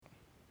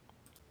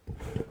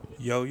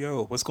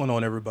Yo, what's going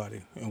on,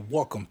 everybody? And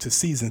welcome to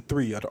season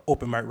 3 of the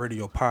Open Mic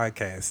Radio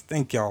podcast.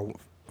 Thank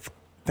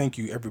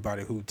you,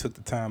 everybody who took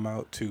the time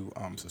out to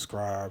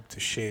subscribe,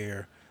 to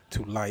share,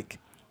 to like,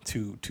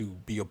 to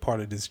be a part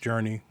of this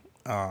journey.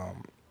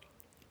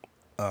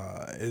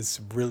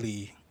 It's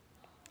really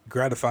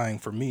gratifying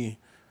for me,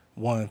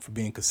 one, for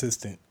being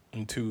consistent,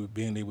 and two,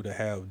 being able to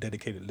have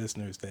dedicated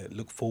listeners that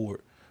look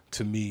forward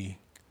to me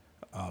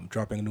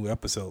dropping a new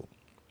episode.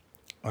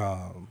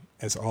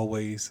 As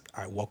always,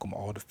 I welcome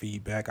all the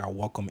feedback. I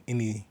welcome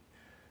any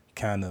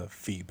kind of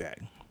feedback,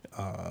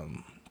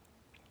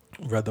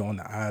 whether on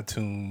the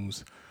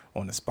iTunes,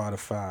 on the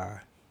Spotify,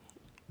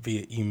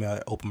 via email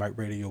at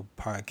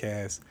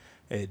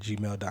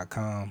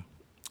openmicradiopodcast@gmail.com,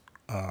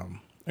 or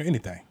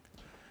anything.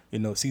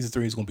 Season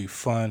 3 is going to be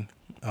fun.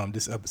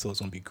 This episode is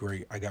going to be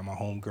great. I got my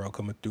homegirl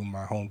coming through,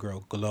 my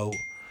homegirl Glow.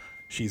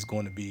 She's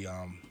going to be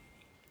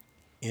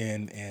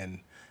in, and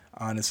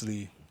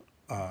honestly,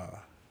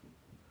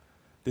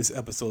 this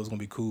episode is going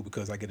to be cool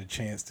because I get a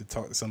chance to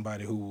talk to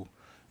somebody who,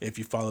 if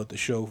you followed the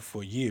show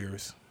for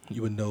years,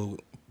 you would know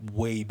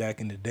way back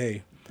in the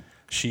day,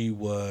 she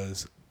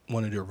was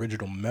one of the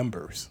original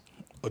members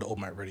of the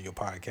Open Mic Radio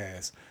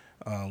podcast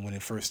when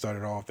it first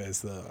started off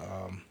as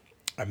a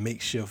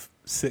makeshift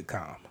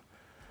sitcom.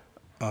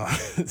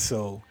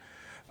 So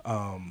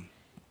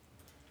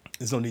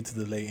there's no need to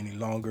delay any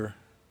longer.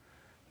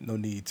 No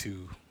need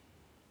to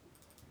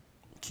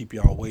keep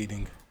y'all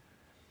waiting.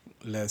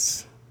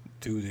 Let's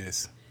do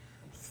this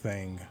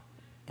thing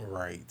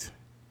right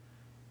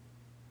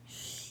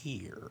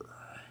here.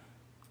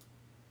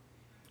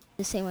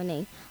 To say my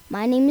name.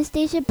 My name is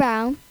Deja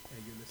Brown,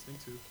 And you're listening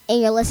to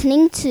and you're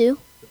listening to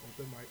the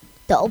Open Mic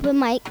the Open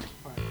Mic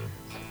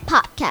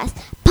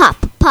Podcast.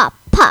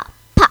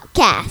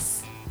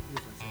 Podcast.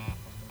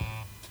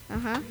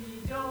 Uh-huh.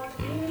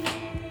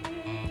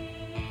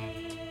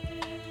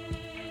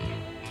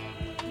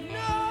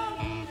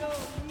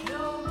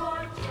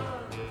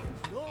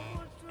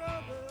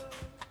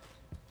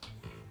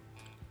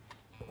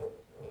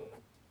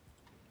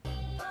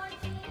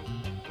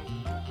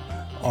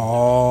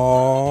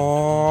 Oh,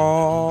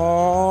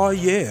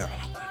 yeah.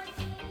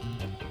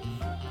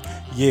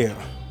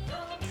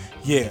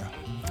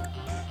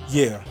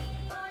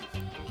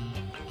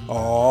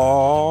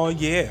 Oh,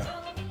 yeah.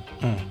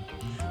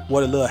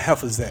 What a little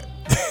heifer's that.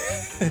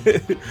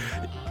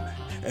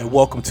 And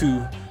welcome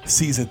to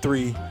season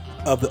 3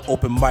 of the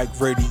Open Mic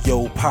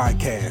Radio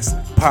podcast.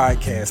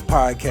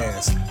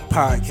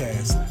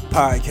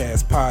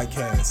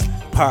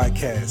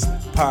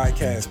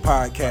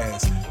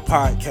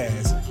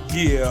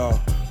 Yeah.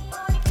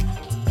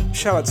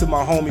 Shout out to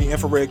my homie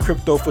Infrared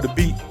Crypto for the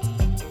beat.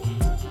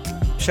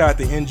 Shout out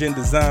to Engine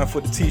Design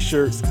for the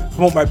t-shirts.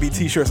 Won't might be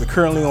t-shirts are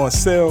currently on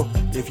sale.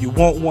 If you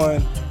want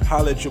one,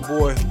 holla at your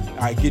boy.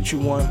 I get you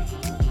one.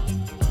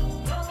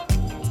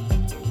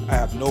 I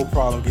have no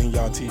problem getting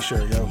y'all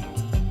t-shirt, yo.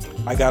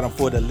 I got them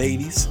for the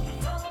ladies.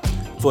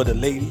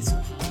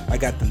 I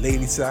got the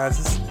lady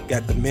sizes,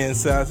 got the men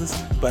sizes,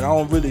 but I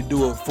don't really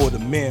do it for the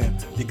men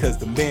because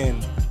the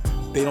men,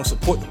 they don't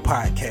support the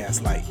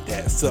podcast like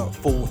that. So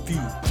for a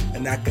few,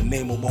 and I can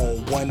name them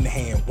on one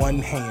hand.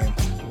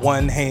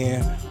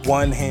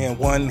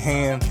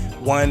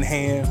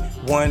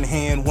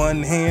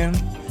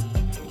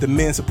 The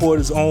men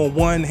supporters on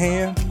one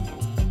hand.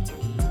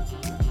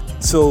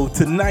 So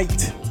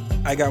tonight,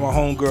 I got my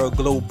homegirl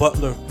Glow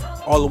Butler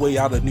all the way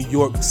out of New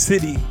York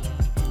City.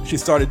 She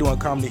started doing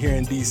comedy here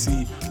in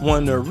DC,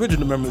 one of the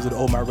original members of the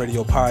Open Mic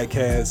Radio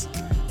podcast.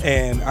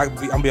 And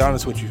I'll be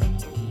honest with you,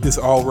 this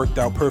all worked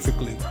out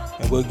perfectly.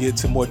 And we'll get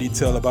to more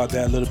detail about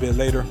that a little bit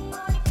later.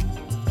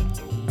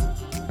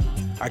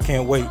 I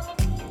can't wait.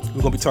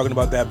 We're going to be talking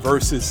about that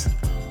versus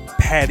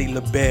Patti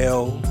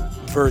LaBelle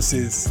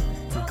versus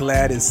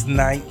Gladys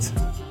Knight.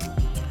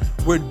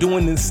 We're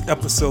doing this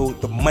episode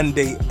the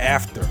Monday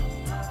after.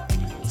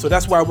 So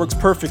that's why it works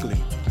perfectly.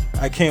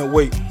 I can't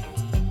wait.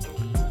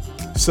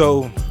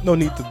 So no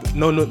need to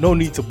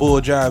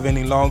bull jive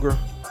any longer.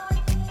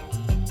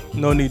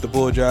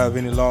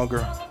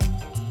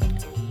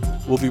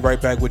 We'll be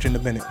right back with you in a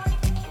minute.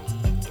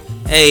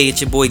 Hey,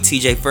 it's your boy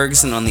TJ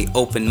Ferguson on the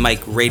Open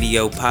Mic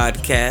Radio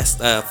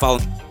podcast.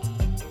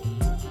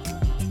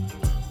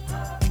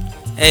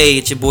 Hey,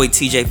 it's your boy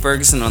TJ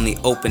Ferguson on the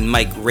Open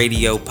Mic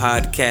Radio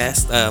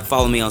podcast.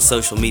 Follow me on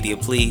social media,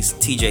 please.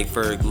 TJ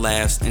Ferg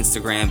Laughs,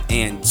 Instagram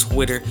and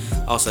Twitter.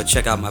 Also,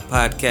 check out my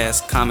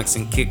podcast, Comics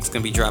and Kicks,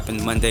 gonna be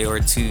dropping Monday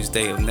or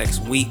Tuesday of next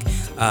week.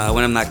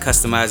 When I'm not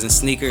customizing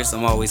sneakers,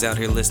 I'm always out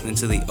here listening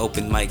to the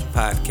Open Mic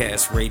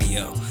Podcast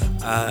Radio.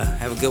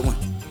 Have a good one.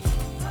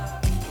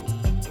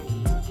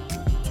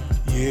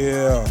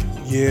 Yeah.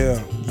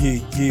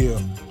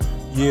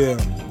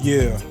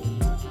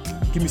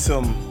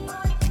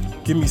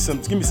 Give me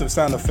some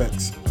sound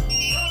effects.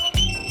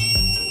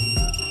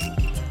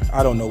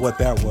 I don't know what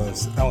that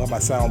was. I don't have my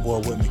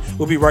soundboard with me.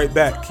 We'll be right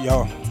back,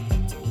 y'all.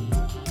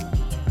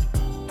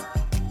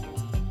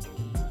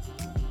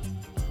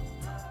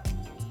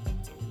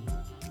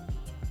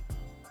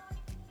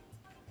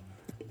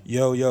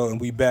 Yo,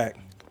 and we back.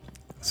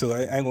 So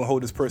I ain't gonna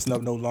hold this person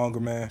up no longer,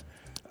 man.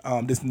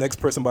 This next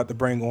person I'm about to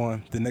bring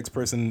on, the next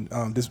person,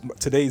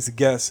 today's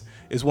guest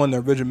is one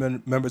of the original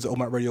members of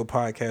Open Mic Radio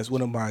Podcast,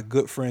 one of my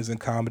good friends in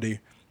comedy.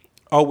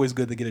 Always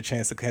good to get a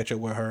chance to catch up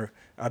with her.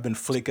 I've been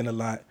flicking a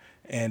lot,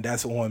 and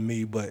that's on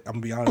me. But I'm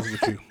gonna be honest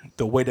with you,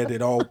 the way that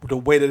it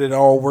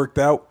all worked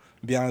out.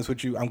 To be honest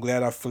with you, I'm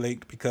glad I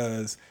flaked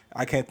because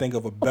I can't think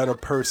of a better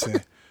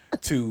person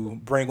to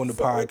bring on the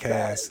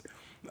podcast.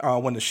 I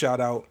want to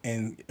shout out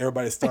and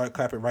everybody start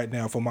clapping right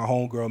now for my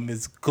homegirl,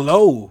 Miss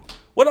Glow.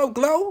 What up,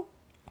 Glow?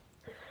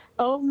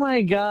 Oh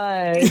my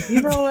God.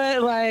 You know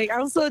what? Like,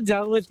 I'm so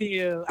done with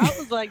you. I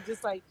was like,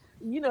 just like,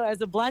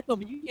 as a Black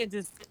woman, you can't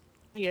just sit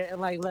here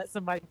and like let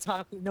somebody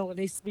talk, when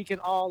they speaking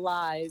all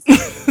lies.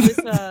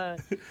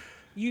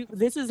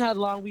 This is how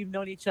long we've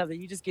known each other.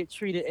 You just get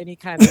treated any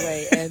kind of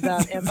way.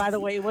 And by the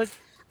way,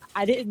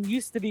 I didn't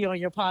used to be on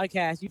your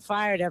podcast. You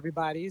fired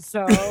everybody.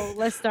 So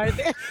let's start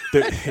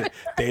there.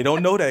 They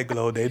don't know that,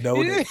 Glow. They know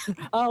that.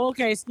 Oh,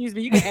 okay. Excuse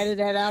me. You can edit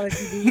that out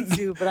if you need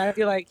to. But I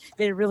feel like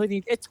they really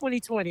need. It's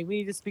 2020. We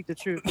need to speak the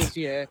truth this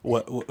year.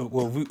 Well,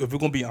 if we're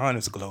gonna be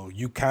honest, Glow,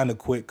 you kind of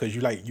quit because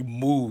you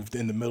moved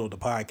in the middle of the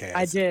podcast.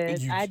 I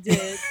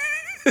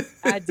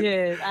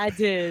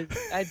did.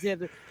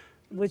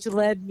 Which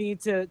led me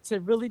to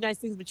really nice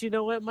things. But you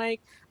know what, Mike?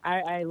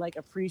 I like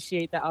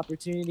appreciate that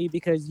opportunity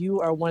because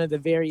you are one of the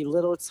very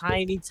little,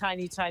 tiny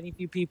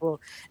few people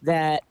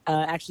that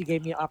actually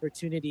gave me an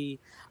opportunity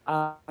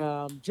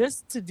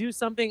just to do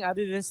something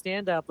other than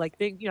stand up. Like,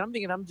 I'm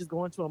thinking I'm just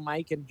going to a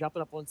mic and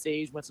jumping up on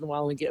stage once in a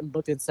while and getting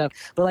booked and stuff.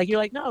 But like, you're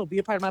like, no, be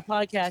a part of my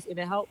podcast, and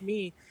it helped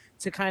me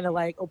to kind of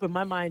like open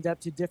my mind up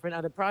to different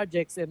other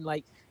projects and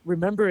like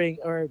remembering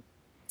or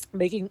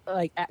making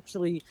like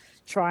actually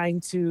trying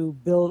to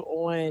build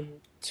on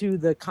to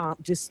the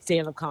just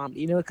stand-up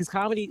comedy, because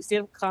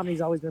stand-up comedy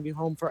is always going to be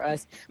home for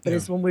us, but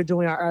it's when we're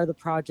doing our other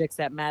projects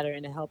that matter,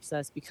 and it helps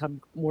us become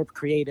more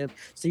creative.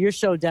 So your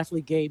show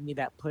definitely gave me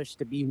that push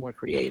to be more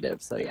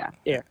creative. So yeah.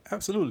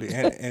 Absolutely.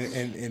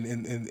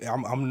 And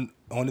I'm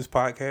on this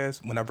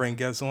podcast, when I bring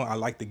guests on, I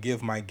like to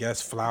give my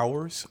guests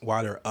flowers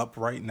while they're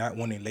upright, not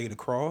when they laid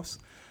across.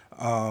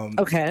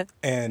 Okay.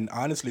 And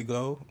honestly,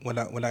 when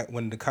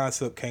the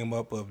concept came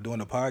up of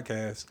doing a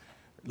podcast,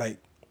 like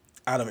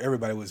out of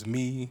everybody, it was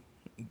me,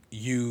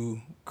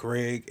 you,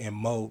 Greg, and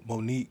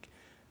Monique.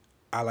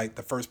 I like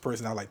the first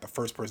person I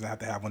have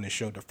to have on this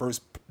show. The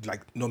first,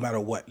 like, no matter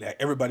what, like,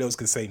 everybody else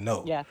could say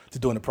no to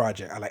doing the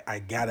project. I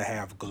gotta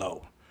have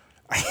Glow.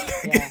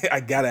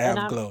 I gotta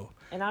have Glow.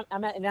 And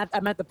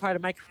I'm at the part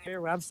of my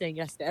career where I'm saying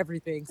yes to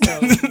everything. So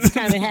you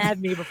kind of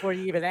had me before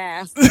you even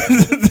asked.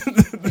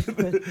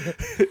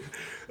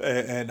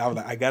 And I was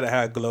like, I gotta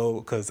have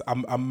Glow because I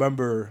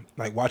remember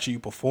like watching you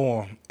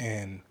perform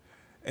and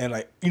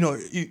like,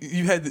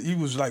 you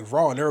was like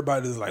raw and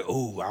everybody was like,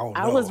 oh, I don't know.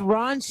 I was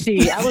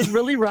raunchy. I was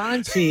really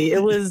raunchy.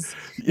 It was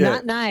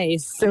not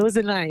nice. It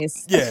wasn't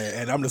nice. Yeah,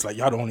 and I'm just like,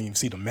 y'all don't even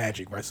see the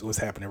magic, right? So what's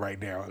happening right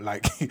now?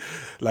 Like I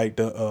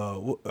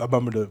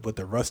remember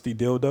the rusty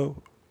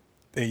dildo.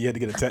 And you had to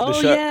get a tetanus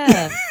shot.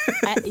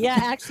 I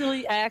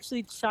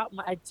actually shot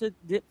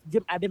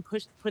I've been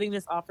putting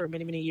this off for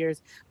many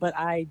years, but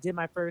I did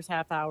my first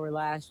half hour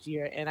last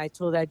year, and I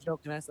told that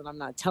joke, and I said I'm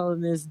not telling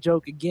this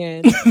joke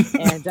again,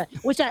 and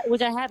which I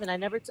haven't. I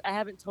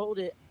haven't told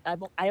it.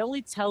 I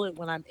only tell it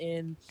when I'm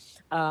in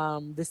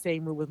the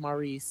same room with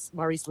Maurice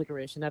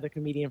Licorice, another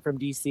comedian from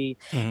DC,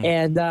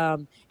 and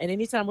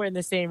anytime we're in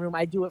the same room,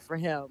 I do it for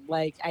him.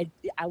 Like I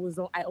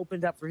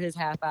opened up for his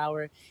half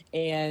hour,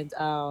 and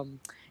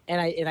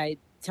I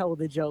tell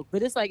the joke,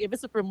 but it's like if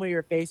it's a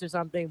familiar face or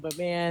something. But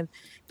man,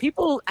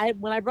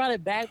 when I brought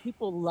it back,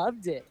 people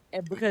loved it,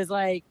 and because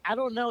like I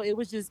don't know, it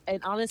was just,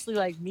 and honestly,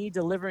 like me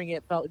delivering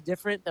it felt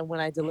different than when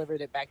I delivered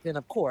it back then,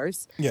 of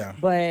course. Yeah.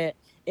 But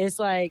it's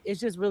like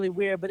it's just really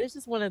weird. But it's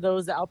just one of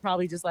those that I'll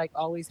probably just like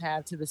always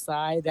have to the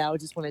side that I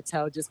would just want to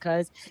tell just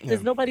because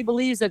nobody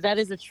believes that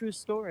is a true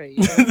story.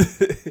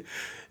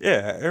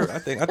 Yeah, I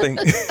think I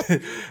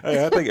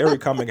think every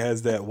comic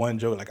has that one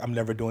joke like I'm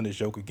never doing this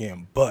joke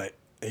again, but.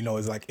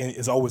 It's like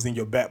it's always in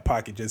your back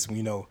pocket. Just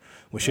when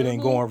shit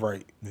ain't going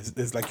right,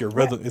 it's like your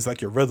rhythm. It's like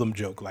your rhythm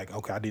joke. Like,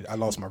 okay, I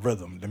lost my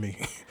rhythm. Let me.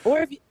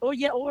 Or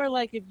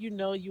like if you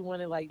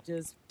want to like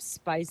just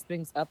spice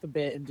things up a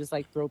bit and just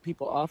like throw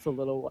people off a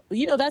little.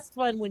 That's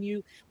fun when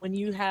you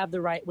have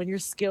when you're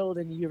skilled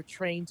and you're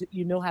trained to,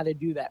 how to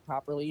do that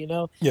properly.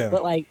 Yeah.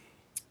 But like,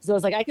 so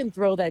it's like I can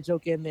throw that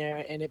joke in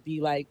there and it be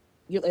like.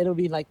 It'll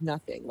be like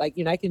nothing. Like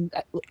I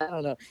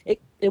don't know. It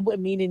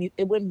wouldn't mean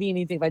it wouldn't be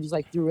anything if I just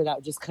like threw it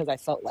out just because I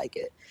felt like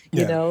it.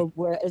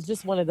 Where it's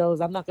just one of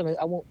those. I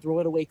won't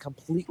throw it away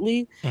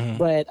completely,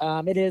 but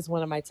it is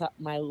one of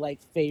my like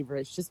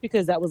favorites. Just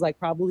because that was like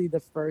probably the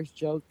first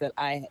joke that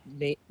I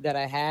made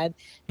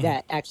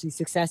that actually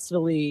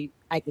successfully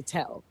I could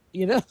tell.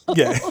 Yeah.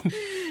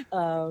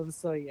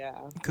 So yeah.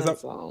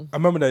 Because I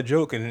remember that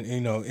joke, and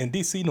in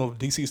DC,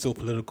 DC is so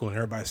political and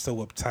everybody's so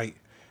uptight.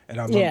 And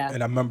I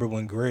remember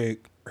when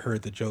Greg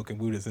heard the joke and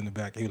we was in the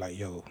back, he was like,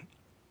 yo,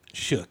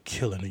 she'll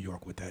kill in New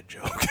York with that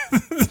joke.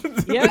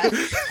 Yeah.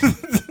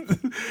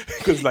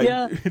 because like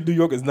Yeah. New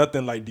York is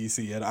nothing like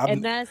DC, and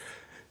And that's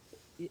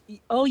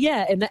oh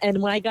yeah,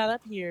 and when I got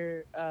up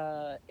here,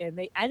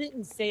 and I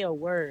didn't say a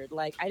word.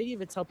 Like I didn't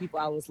even tell people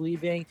I was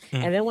leaving.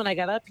 And then when I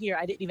got up here,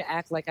 I didn't even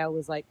act like I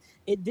was like.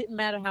 It didn't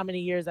matter how many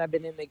years I've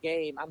been in the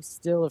game. I'm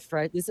still a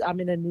fresh.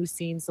 I'm in a new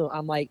scene, so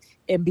I'm like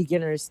in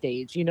beginner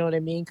stage. You know what I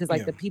mean? Because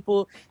like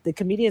the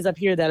comedians up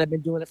here that have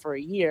been doing it for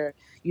a year,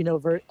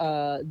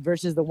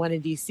 versus the one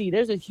in DC,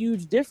 there's a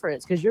huge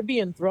difference because you're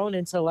being thrown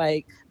into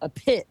like a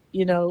pit,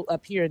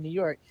 up here in New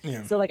York.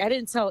 Yeah. So like I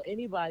didn't tell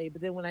anybody,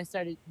 but then when I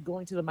started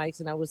going to the mics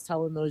and I was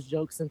telling those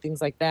jokes and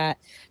things like that,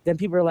 then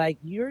people are like,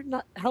 "You're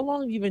not. How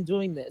long have you been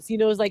doing this?"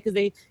 It's like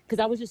because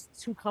I was just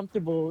too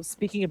comfortable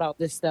speaking about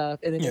this stuff,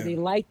 and then they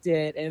liked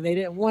it, and they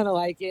didn't want to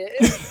like it.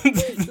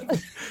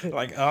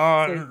 Like,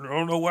 I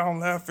don't know why I'm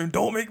laughing.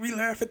 Don't make me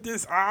laugh at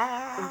this.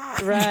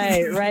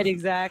 Right,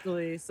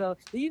 exactly. So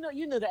you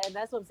know that, and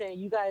that's what I'm saying.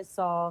 You guys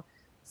saw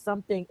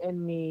something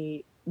in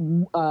me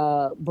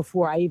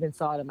before I even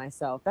saw it in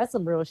myself. That's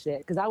some real shit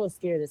because I was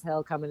scared as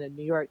hell coming to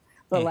New York.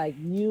 But like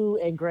you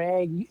and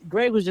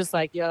Greg was just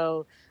like,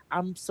 yo,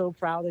 I'm so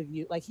proud of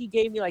you. Like he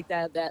gave me like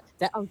that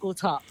uncle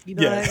talk. You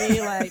know what I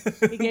mean?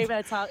 Like he gave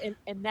that talk,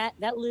 and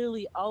that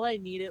literally all I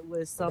needed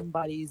was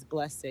somebody's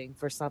blessing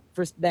for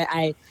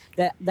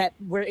that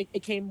where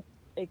it came.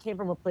 It came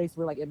from a place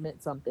where like it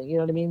meant something. You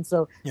know what I mean?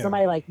 So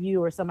somebody like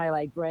you or somebody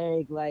like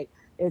Greg, like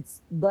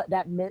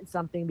that meant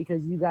something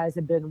because you guys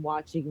have been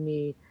watching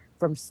me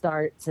from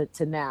start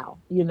to now,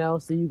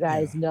 so you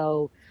guys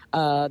know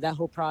that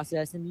whole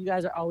process, and you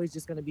guys are always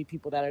just going to be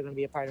people that are going to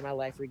be a part of my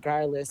life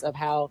regardless of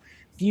how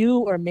few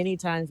or many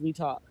times we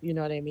talk. You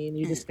know what I mean?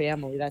 You're just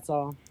family, that's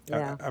all.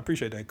 Yeah. I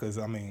appreciate that because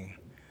I mean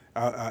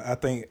I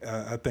think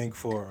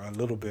for a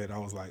little bit I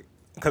was like,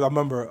 because I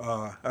remember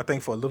I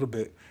think for a little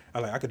bit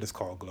I could just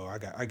call Glow. I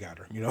got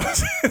her,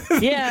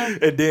 Yeah.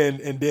 and then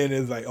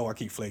it's like, oh, I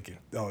keep flaking.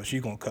 Oh,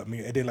 she's gonna cut me.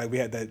 And then like we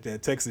had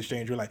that text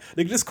exchange. We're like,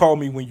 they just call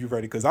me when you're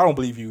ready because I don't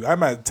believe you. I'm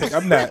not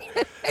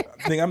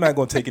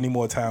gonna take any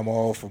more time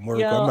off from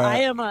work.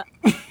 I'm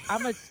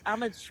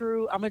a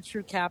true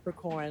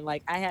Capricorn.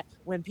 Like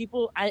when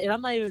people, and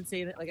I'm not even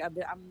saying it like I'm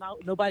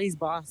not nobody's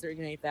boss or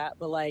anything like that,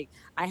 but like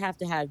I have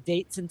to have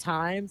dates and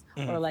times,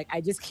 or like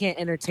I just can't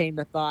entertain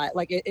the thought.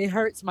 Like it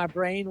hurts my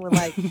brain when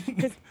like,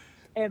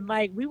 and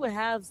like we would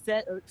have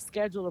set or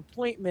scheduled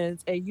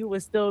appointments, and you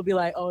would still be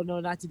like, oh no,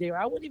 not today, or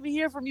I wouldn't even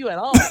hear from you at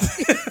all.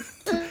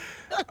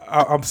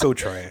 I'm so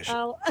trash.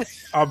 I'm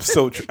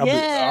so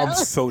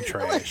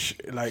trash.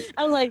 Like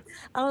I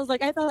was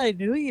like, I thought I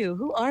knew you.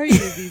 Who are you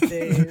these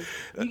days?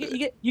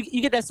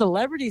 You get that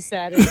celebrity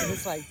status, and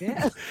it's like,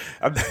 damn.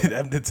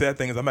 The sad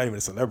thing is, I'm not even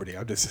a celebrity.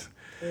 I'm just,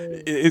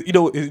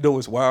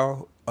 it's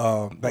wild.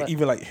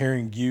 Even like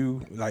hearing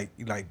you like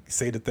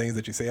say the things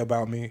that you say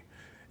about me.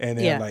 And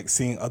then like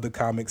seeing other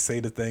comics say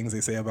the things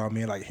they say about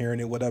me and like hearing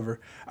it, whatever.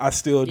 I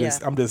still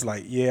I'm just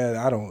like,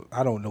 I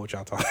don't know what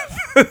y'all talking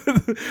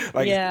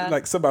about.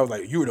 Like somebody was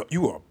like, you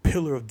were a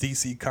pillar of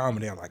DC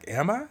comedy. I'm like,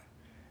 am I?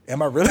 Am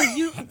I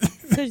really?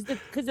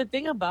 Because the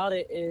thing about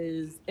it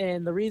is,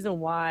 and the reason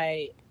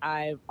why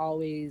I've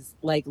always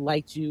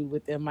liked you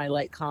within my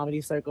like comedy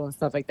circle and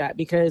stuff like that,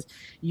 because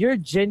you're a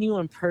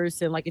genuine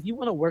person. Like if you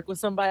want to work with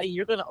somebody,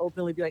 you're gonna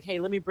openly be like, hey,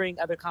 let me bring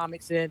other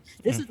comics in.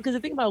 This is because the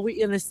thing about,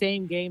 we're in the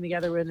same game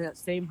together, we're in the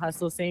same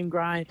hustle, same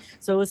grind.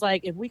 So it's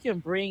like if we can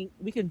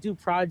do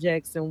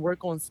projects and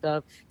work on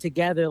stuff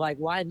together, like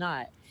why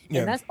not?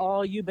 And that's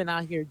all you've been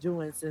out here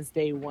doing since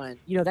day one.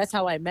 That's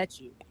how I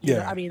met you. You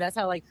know? I mean, that's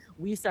how like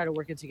we started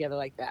working together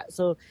like that.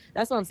 So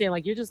that's what I'm saying.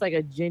 Like you're just like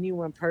a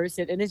genuine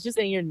person, and it's just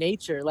in your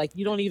nature. Like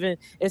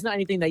it's not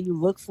anything that you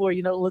look for.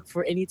 You don't look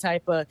for any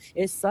type of.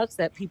 It sucks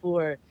that people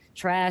are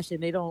trash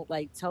and they don't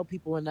like tell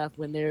people enough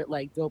when they're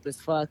like dope as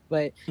fuck.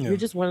 But you're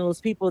just one of those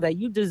people that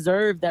you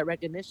deserve that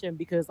recognition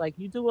because like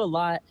you do a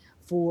lot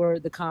for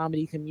the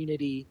comedy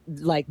community,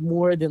 like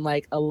more than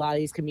like a lot of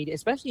these comedians,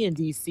 especially in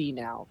DC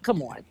now.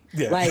 Come on,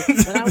 like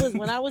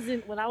when I was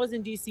in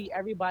DC,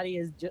 everybody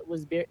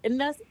was big,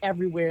 and that's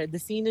everywhere. The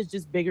scene is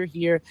just bigger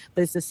here,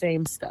 but it's the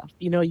same stuff.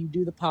 You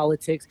do the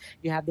politics,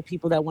 you have the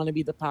people that want to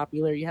be the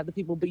popular, you have the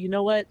people, but you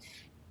know what?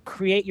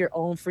 Create your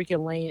own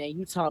freaking lane, and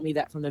you taught me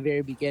that from the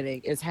very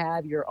beginning. Is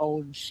have your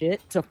own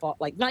shit to fall,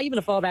 like not even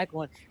to fall back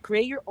on.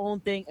 Create your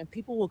own thing, and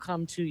people will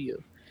come to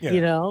you.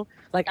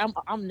 Like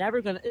I'm never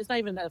gonna. It's not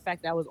even the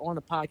fact that I was on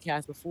the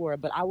podcast before,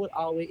 but I would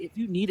always, if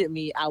you needed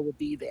me, I would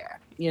be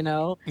there.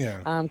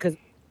 Because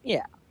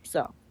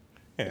so.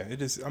 Yeah, it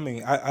just. I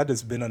mean, I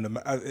just been on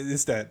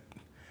the.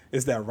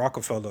 It's that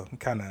Rockefeller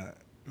kind of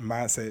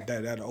mindset,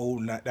 that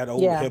old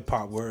hip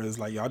hop where it's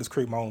like, y'all just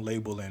create my own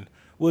label and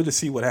we'll just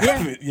see what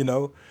happens.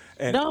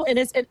 And no, and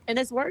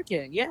it's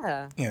working.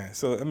 Yeah. Yeah.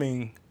 So I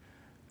mean,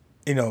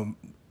 my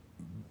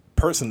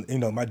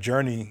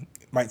journey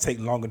might take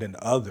longer than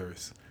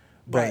others.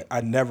 But I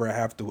never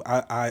have to.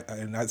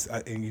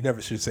 And you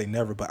never should say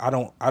never. But I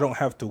don't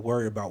have to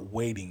worry about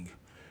waiting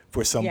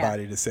for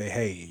somebody to say,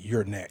 hey,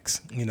 you're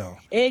next, you know.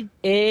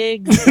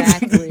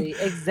 Exactly,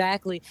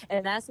 exactly.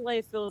 And that's why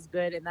it feels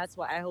good. And that's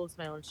why I host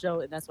my own show.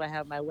 And that's why I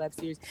have my web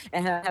series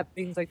and have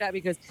things like that,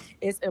 because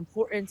it's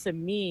important to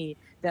me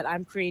that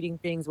I'm creating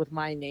things with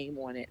my name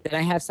on it, that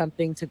I have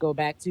something to go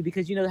back to.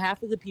 Because,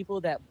 half of the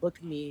people that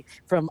book me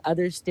from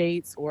other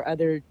states or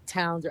other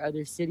towns or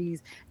other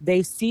cities,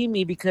 they see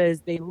me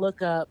because they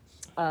look up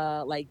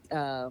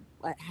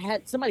I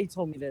had somebody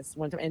told me this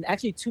one time, and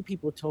actually two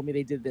people told me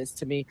they did this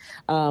to me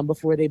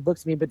before they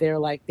booked me, but they're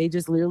like, they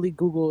just literally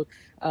Googled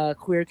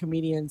queer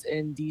comedians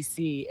in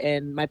DC,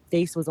 and my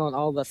face was on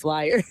all the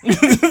flyers.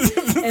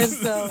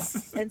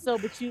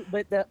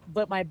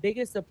 But my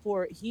biggest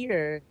support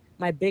here,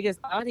 my biggest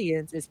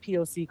audience is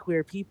POC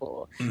queer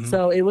people. Mhm.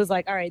 So it was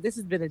like, all right, this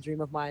has been a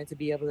dream of mine to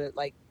be able to,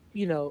 like,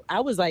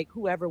 I was like,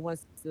 whoever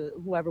wants to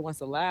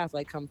laugh,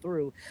 like, come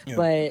through. Yeah.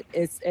 But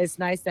it's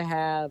nice to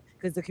have,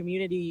 because the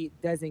community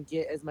doesn't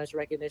get as much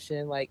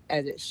recognition, like,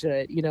 as it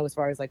should, as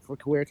far as like for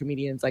queer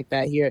comedians like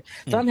that here.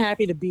 So I'm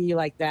happy to be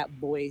like that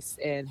voice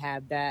and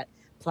have that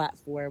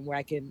platform where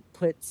I can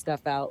put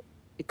stuff out,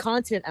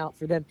 content out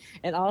for them.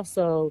 And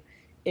also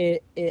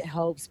it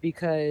helps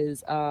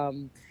because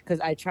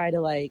I try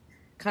to, like,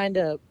 kind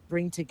of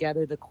bring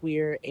together the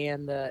queer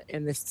and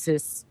the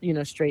cis,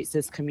 straight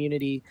cis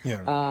community,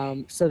 Yeah.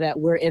 so that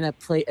we're in a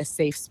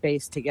safe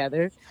space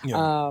together.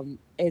 Yeah.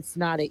 It's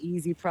not an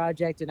easy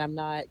project, and I'm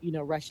not,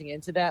 rushing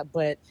into that,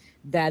 but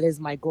that is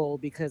my goal,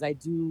 because I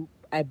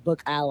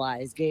book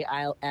allies, gay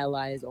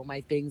allies on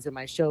my things in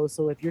my show.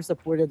 So if you're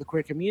supportive of the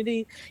queer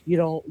community, you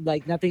don't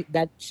like nothing,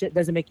 that shit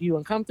doesn't make you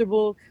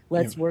uncomfortable.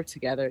 Let's work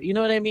together. You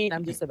know what I mean?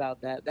 I'm just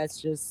about that.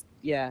 That's just,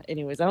 yeah.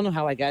 Anyways, I don't know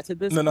how I got to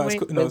this No,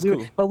 point. it's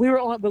cool. But we were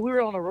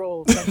on a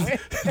roll somewhere.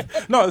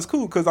 No, it's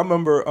cool because I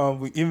remember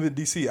even in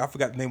DC, I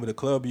forgot the name of the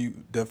club.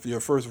 Your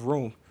first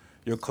room,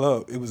 your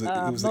club. It was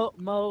oh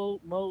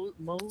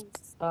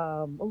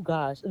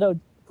gosh, no,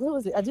 what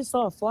was it? I just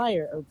saw a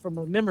flyer from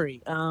a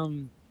memory.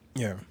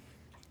 Yeah.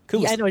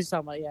 Yeah, I know what you're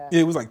talking about. Yeah.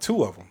 It was like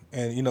two of them,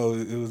 and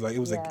it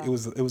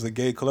was a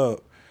gay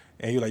club,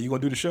 and you're like, you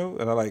gonna do the show?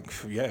 And I'm like,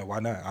 yeah,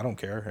 why not? I don't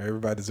care.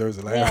 Everybody deserves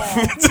a laugh.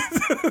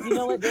 Yeah. You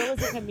know what? There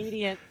was a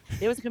comedian.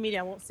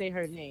 I won't say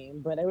her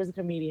name, but there was a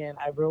comedian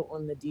I wrote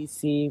on the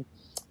DC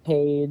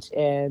page,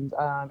 and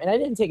I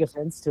didn't take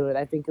offense to it.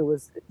 I think it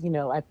was,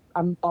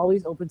 I'm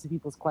always open to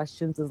people's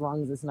questions as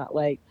long as it's not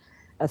like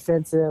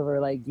offensive or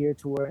like geared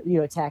toward,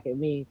 attacking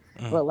me.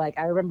 But like,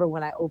 I remember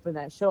when I opened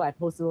that show, I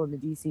posted on the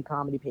DC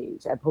comedy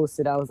page. I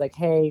was like,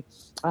 hey,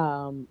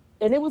 and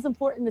it was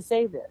important to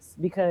say this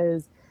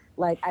because,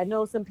 like, I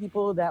know some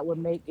people that would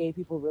make gay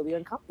people really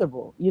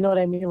uncomfortable. You know what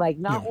I mean? Like,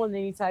 not on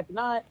any type,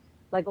 not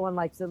like on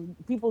like some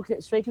people,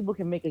 straight people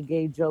can make a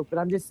gay joke, but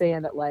I'm just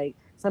saying that, like,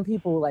 some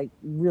people like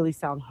really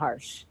sound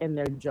harsh in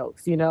their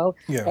jokes, Yeah.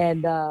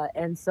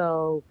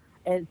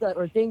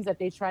 Or things that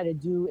they try to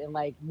do in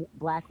like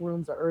black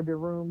rooms or urban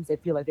rooms, they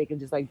feel like they can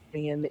just like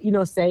bring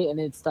in, say, and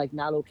it's like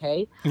not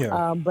okay.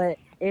 Yeah. But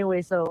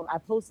anyway, so I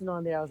posted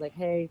on there. I was like,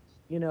 hey,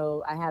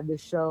 I have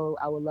this show.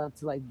 I would love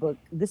to like book.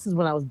 This is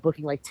when I was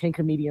booking like 10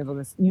 comedians on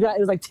this. It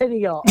was like 10 of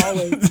y'all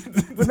always.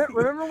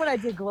 remember when I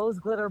did Glows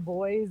Glitter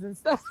Boys and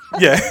stuff?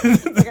 Yeah.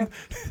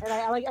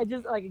 I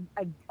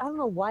don't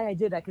know why I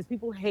did that, because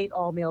people hate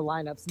all male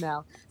lineups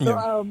now.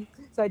 So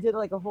so I did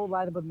like a whole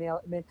lineup of male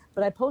men.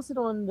 But I posted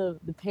on the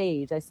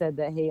page. I said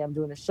that, hey, I'm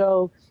doing a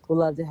show. Would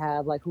love to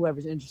have like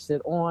whoever's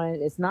interested on.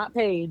 It's not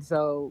paid,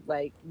 so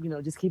like,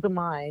 just keep in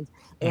mind.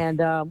 And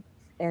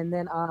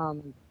then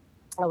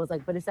I was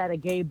like, but it's at a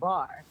gay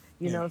bar,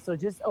 so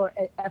just, or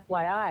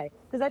FYI,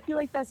 because I feel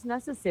like that's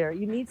necessary.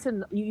 You need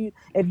to,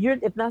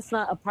 if that's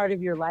not a part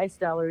of your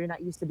lifestyle or you're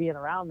not used to being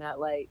around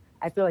that, like,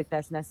 I feel like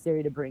that's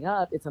necessary to bring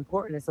up. It's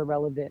important.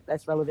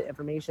 That's relevant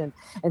information.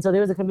 And so there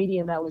was a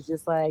comedian that was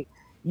just like,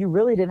 you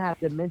really didn't have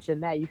to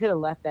mention that. You could have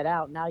left that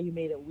out. Now you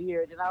made it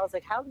weird. And I was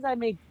like, how did I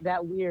make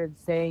that weird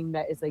saying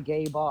that it's a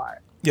gay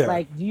bar? Yeah.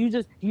 Like, do you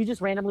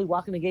just randomly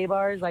walk into gay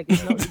bars? Like,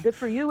 good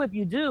for you if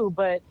you do,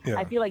 but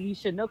I feel like you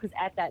should know, because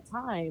at that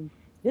time,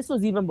 this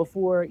was even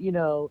before,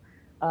 Barack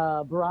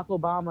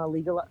Obama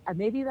legalized.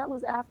 Maybe that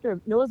was after.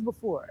 No, it was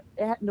before.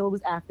 It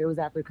was after. It was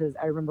after, because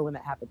I remember when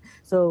that happened.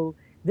 So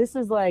this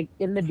is like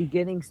in the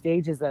beginning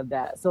stages of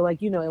that. So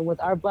like, and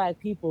with our Black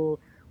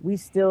people, we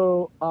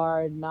still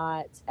are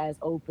not as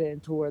open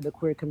toward the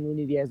queer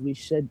community as we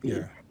should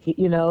be.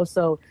 Yeah.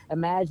 So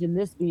imagine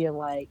this being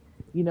like,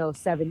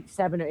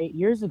 7 or 8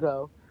 years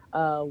ago,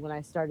 when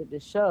I started the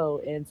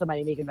show, and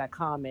somebody making that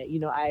comment,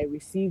 I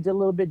received it a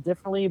little bit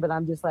differently, but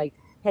I'm just like,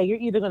 hey, you're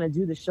either going to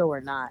do the show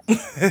or not.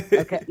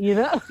 Okay.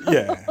 Yeah.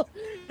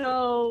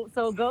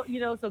 So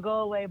go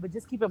away, but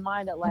just keep in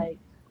mind that, like,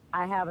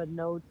 I have a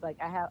note, like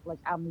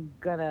I'm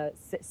gonna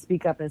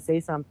speak up and say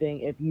something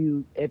if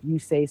you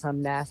say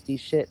some nasty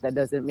shit that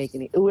doesn't make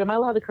any. Ooh, am I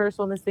allowed to curse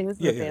on this thing? This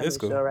is a family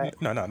cool. show, right?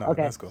 No,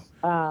 okay. That's cool.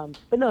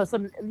 But no,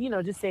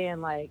 just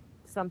saying like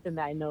something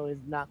that I know is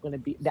not going to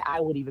be, that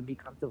I would even be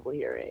comfortable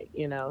hearing,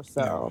 So,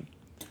 no.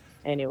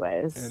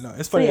 Anyways,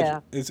 it's funny.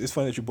 It's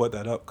funny that you brought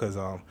that up, because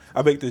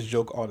I make this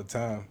joke all the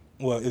time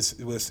well, this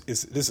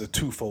is a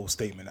twofold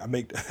statement. I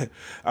make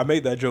I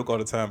make that joke all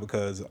the time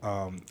because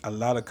a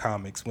lot of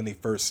comics when they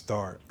first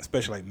start,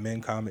 especially like male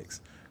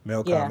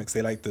Yeah. comics,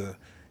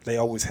 they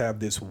always have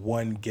this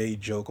one gay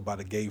joke about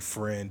a gay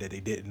friend that they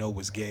didn't know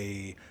was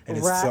gay, and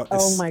Right.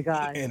 Oh my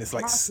gosh. and it's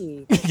like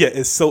Hockey. yeah,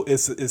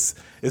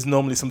 it's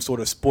normally some sort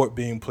of sport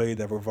being played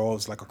that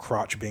revolves like a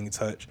crotch being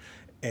touched.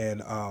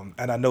 And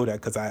I know that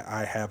because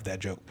I have that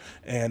joke,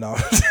 and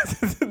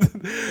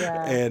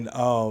Yeah. and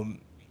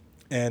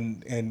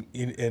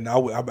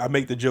I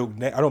make the joke.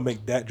 I don't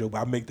make that joke,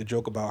 but I make the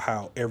joke about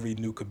how every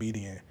new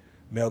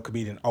male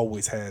comedian,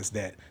 always has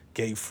that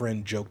gay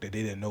friend joke that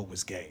they didn't know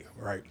was gay,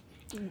 right?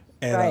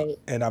 Right.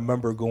 And I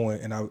remember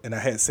going and I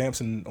had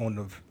Samson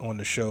on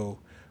the show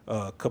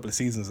a couple of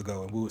seasons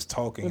ago, and we was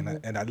talking,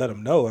 and I let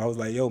him know. I was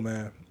like, "Yo,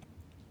 man,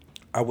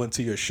 I went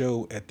to your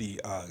show at the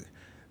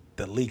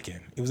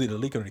Lincoln. It was either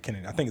Lincoln or the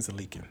Kennedy. I think it's the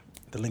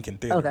Lincoln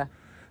Theater." Okay.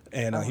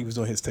 And he was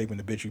doing his tape in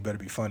the bitch, you better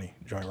be funny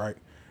joint, right?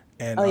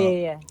 And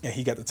Yeah. and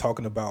he got to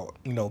talking about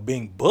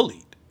being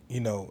bullied,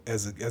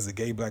 as a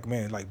gay black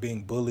man, like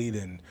being bullied,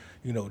 and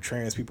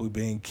trans people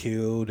being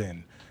killed,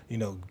 and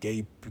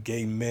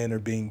gay men are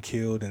being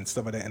killed and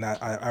stuff like that. And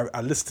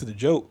I listened to the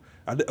joke.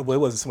 Well, it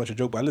wasn't so much a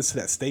joke, but I listened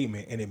to that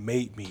statement, and it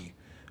made me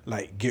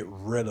like get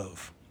rid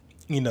of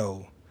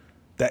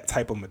that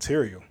type of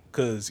material,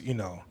 because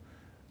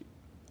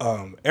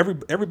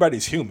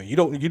everybody's human. You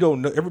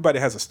don't know. Everybody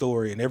has a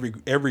story, and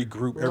every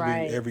group,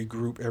 Right. every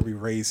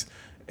race,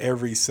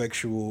 every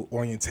sexual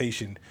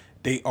orientation,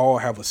 they all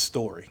have a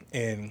story,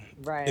 and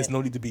Right. it's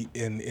no need to be.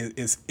 And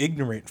it's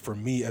ignorant for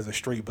me as a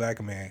straight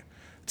black man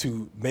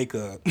to make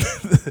a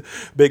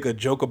make a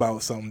joke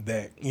about something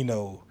that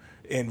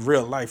in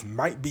real life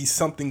might be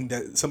something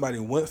that somebody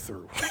went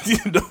through,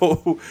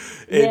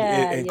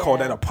 and call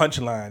that a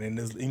punchline, and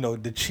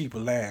the cheap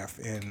laugh,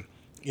 and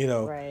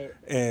Right.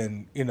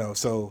 and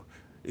so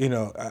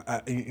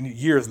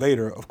years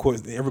later, of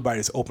course,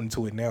 everybody's open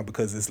to it now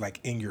because it's like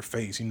in your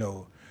face,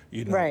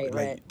 Right, like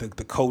right.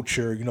 the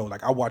culture,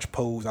 like I watch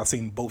Pose. I've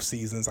seen both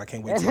seasons. I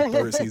can't wait till the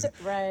third season.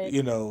 Right.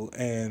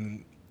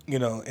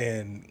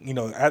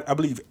 I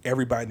believe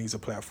everybody needs a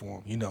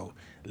platform.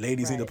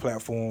 Ladies need a Right.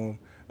 platform.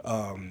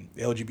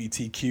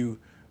 LGBTQ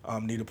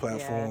need a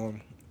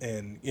platform,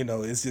 and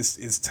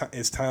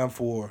it's time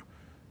for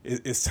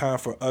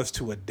us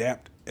to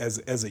adapt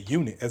as a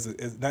unit,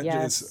 as not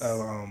Yes.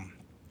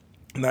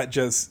 not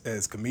just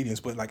as comedians,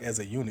 but like as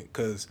a unit.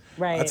 Because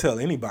I Right. tell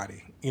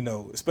anybody,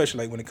 especially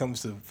like when it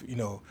comes to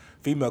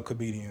female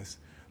comedians,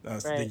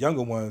 the Right.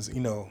 younger ones,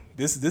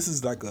 this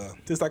is like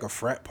a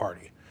frat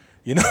party.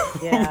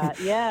 Yeah.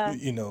 Yeah.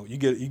 You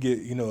get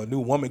a new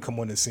woman come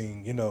on the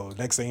scene.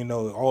 Next thing you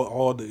know,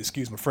 all the,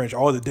 excuse my French,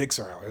 all the dicks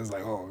are out. It's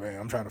like, oh man,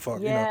 I'm trying to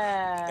fuck.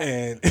 Yeah.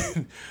 And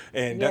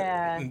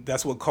Yeah.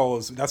 that's what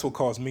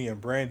caused me and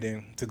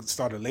Brandon to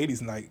start a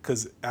ladies' night,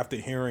 because after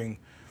hearing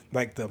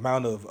like the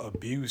amount of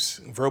abuse,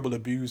 verbal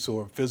abuse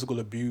or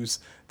physical abuse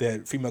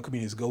that female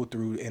comedians go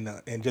through,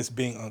 and just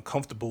being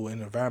uncomfortable in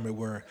an environment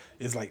where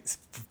it's like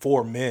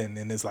 4 men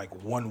and there's like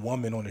 1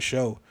 woman on the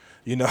show,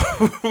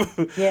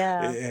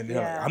 Yeah. and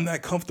they're like, I'm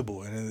not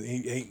comfortable,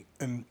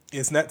 and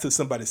it's not till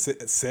somebody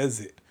says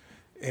it,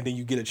 and then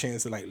you get a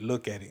chance to like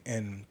look at it.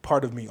 And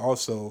part of me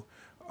also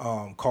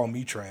call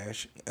me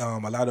trash. A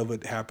lot of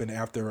it happened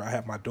after I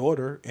had my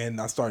daughter, and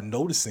I started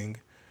noticing.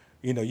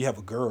 You have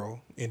a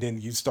girl, and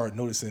then you start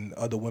noticing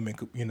other women,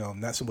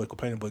 not so much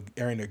complaining, but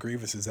airing their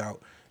grievances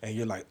out, and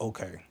you're like,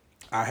 okay,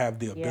 I have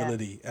the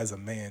ability as a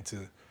man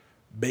to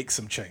make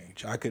some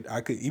change. I could,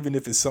 even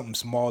if it's something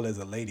small as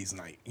a ladies'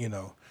 night, and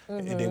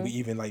then we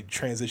even like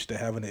transition to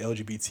having an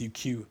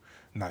LGBTQ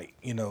night,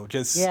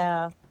 just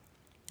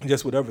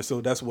whatever.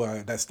 So that's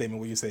why that statement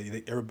where you say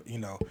that,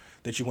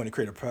 that you want to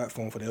create a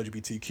platform for the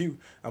LGBTQ,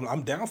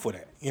 I'm down for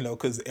that,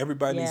 because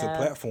everybody needs a Yeah.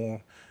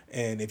 platform.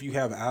 And if you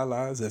have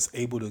allies that's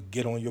able to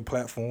get on your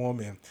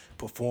platform and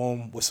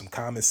perform with some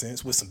common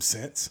sense, with some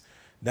sense,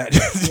 not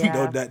just,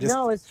 Yeah. not just,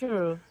 No, it's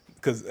true.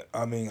 because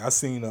I mean, I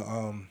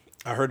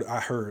heard,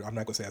 I'm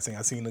not gonna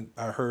say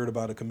I heard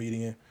about a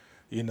comedian,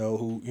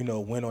 who,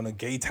 went on a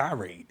gay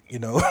tirade,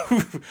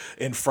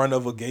 in front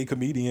of a gay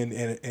comedian,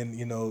 and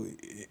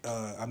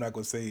I'm not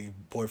gonna say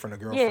boyfriend or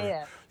girlfriend,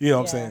 Yeah. you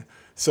know what I'm Yeah. saying?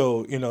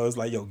 So, it's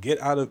like, yo, get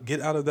out of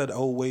that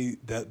old way,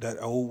 that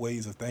old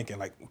ways of thinking.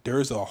 Like,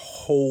 there's a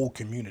whole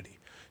community.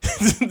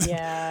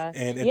 Yeah.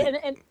 And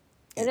Yeah.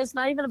 And it's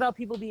not even about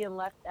people being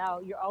left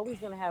out. You're always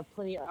going to have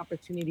plenty of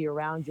opportunity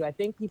around you. I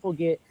think people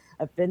get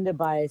offended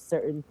by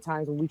certain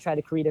times when we try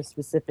to create a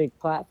specific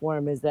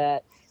platform, is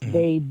that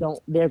they're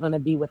going to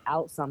be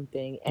without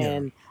something.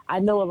 And I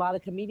know a lot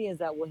of comedians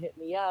that will hit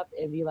me up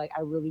and be like,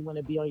 I really want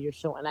to be on your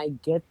show. And I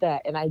get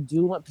that. And I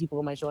do want people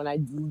on my show.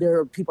 And there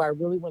are people I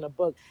really want to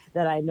book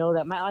that I know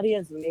that my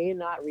audience may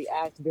not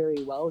react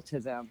very well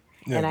to them.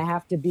 Yeah. And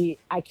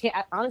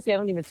honestly, I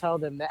don't even tell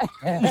them that.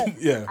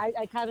 Yeah.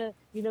 I kind of,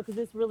 because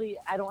it's really,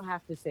 I don't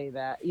have to say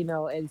that,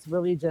 it's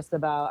really just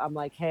about, I'm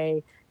like,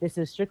 hey, this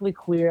is strictly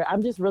queer.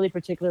 I'm just really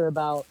particular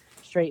about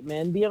straight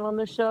men being on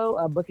the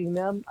show, booking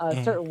them,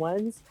 Mhm. certain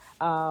ones.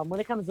 When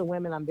it comes to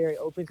women, I'm very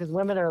open because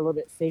women are a little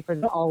bit safer.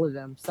 Not all of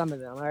them, some of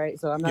them. All right,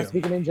 so I'm not Yeah.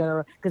 speaking in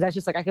general because that's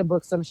just like I could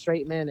book some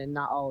straight men and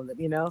not all of them,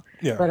 you know.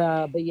 Yeah.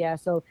 But yeah,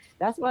 so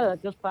that's why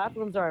like those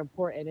platforms are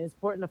important. It's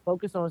important to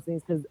focus on those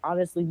things because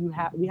honestly,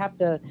 we have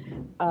to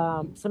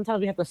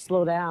sometimes we have to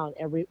slow down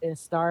and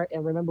start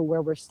and remember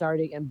where we're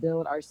starting and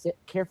build our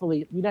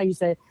carefully. You know, you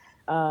said,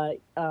 uh,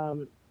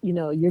 you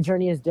know, your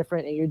journey is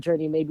different and your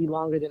journey may be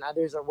longer than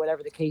others or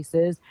whatever the case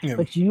is. Yeah.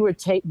 But you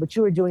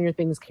were doing your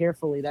things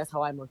carefully. That's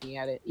how I'm looking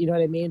at it. You know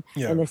what I mean?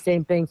 Yeah. And the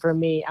same thing for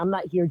me. I'm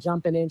not here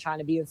jumping in trying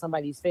to be in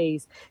somebody's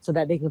face so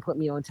that they can put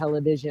me on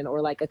television or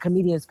like a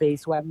comedian's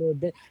face who I've never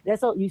been.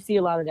 That's all you see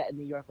a lot of that in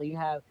New York. Like you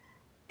have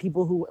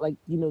people who like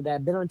you know that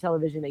have been on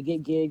television, they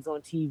get gigs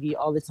on TV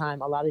all the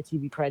time, a lot of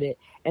TV credit,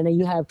 and then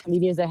you have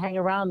comedians that hang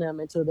around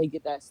them until they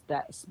get that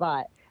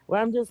spot.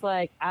 Where I'm just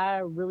like, I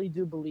really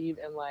do believe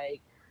in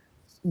like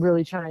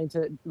really trying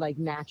to like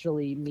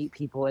naturally meet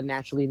people and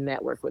naturally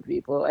network with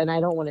people, and I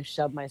don't want to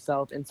shove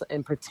myself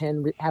and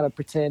pretend have a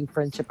pretend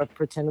friendship, a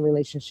pretend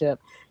relationship,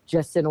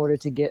 just in order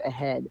to get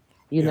ahead,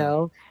 you Yeah.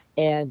 know.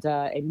 And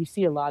you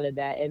see a lot of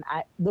that. And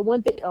I the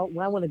one thing I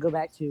want to go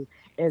back to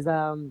is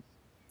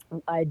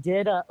I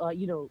did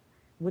you know,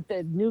 with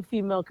the new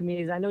female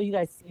comedians. I know you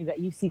guys see that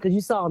you see because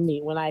you saw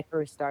me when I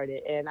first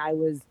started, and I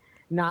was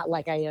not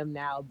like I am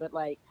now, but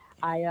like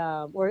I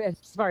or as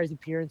far as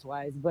appearance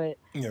wise, but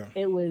Yeah.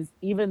 it was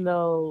even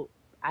though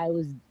I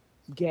was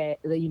gay,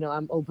 you know,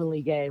 I'm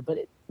openly gay, but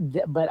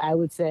but I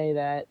would say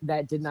that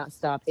that did not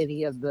stop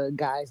any of the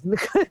guys in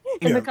the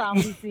in the Yeah.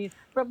 comedy scene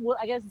from well,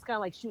 I guess it's kind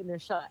of like shooting their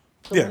shot.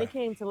 So when Yeah. it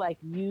came to like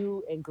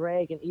you and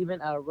Greg and even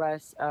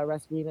Russ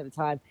Green at the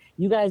time,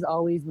 you guys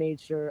always made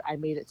sure I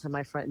made it to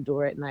my front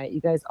door at night.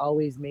 You guys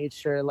always made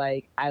sure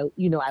like I,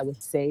 you know, I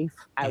was safe,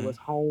 I Mhm. was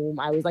home,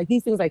 I was like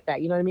these things like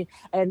that. You know what I mean?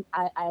 And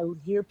I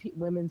hear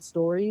women's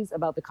stories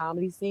about the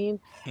comedy scene,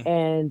 Mhm.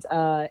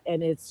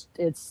 and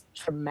it's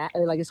traumatic.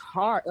 Like it's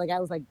hard. Like I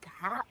was like,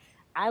 how?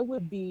 I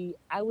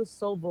was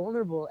so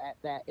vulnerable at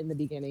that in the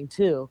beginning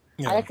too.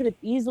 Yeah. That could have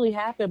easily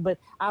happened, but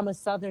I'm a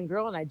Southern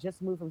girl and I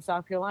just moved from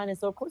South Carolina.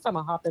 So of course I'm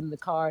gonna hop in the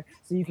car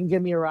so you can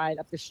give me a ride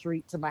up the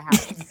street to my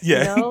house, you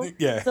Yeah. know?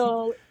 Yeah.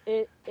 So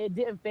it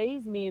didn't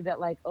phase me that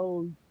like,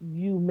 oh,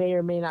 you may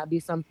or may not be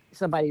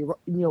somebody, you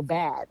know,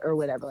 bad or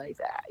whatever like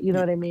that. You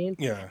know what I mean?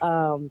 Yeah.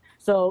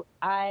 So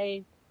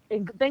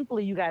and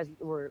thankfully you guys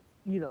were,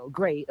 you know,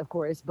 great, of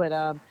course,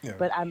 Yeah.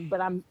 but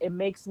it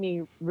makes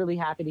me really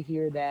happy to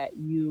hear that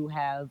you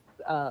have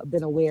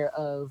been aware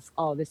of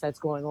all this that's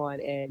going on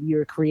and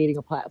you're creating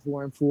a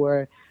platform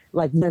for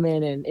like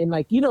women and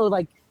like, you know,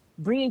 like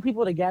bringing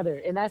people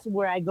together. And that's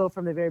where I go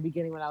from the very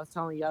beginning when I was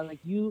telling you, I was like,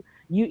 you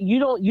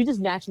don't, you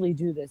just naturally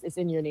do this. It's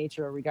in your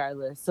nature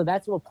regardless. So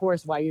that's of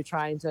course why you're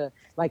trying to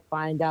like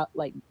find out,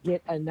 like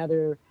get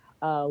another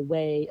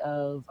way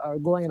of or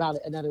going about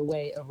it another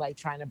way of like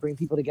trying to bring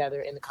people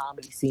together in the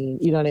comedy scene,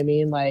 you know what I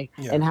mean, like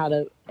Yeah. and how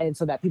to and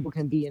so that people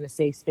can be in a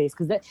safe space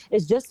because that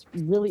it's just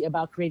really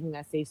about creating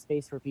that safe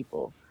space for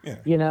people, Yeah.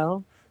 you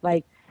know,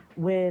 like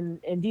when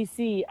in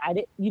DC I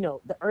did, you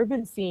know, the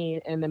urban scene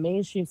and the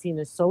mainstream scene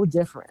is so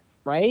different,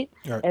 right?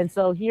 Right. And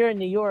so here in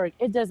New York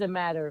it doesn't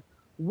matter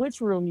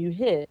which room you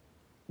hit,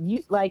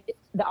 you like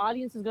the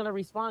audience is going to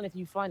respond if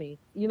you funny,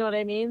 you know what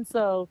I mean?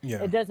 So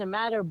Yeah. it doesn't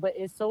matter, but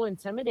it's so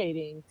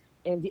intimidating,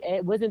 and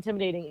it was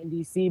intimidating in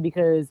DC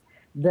because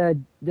the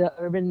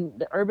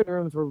urban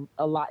rooms were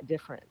a lot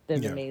different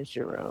than the Yeah.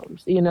 mainstream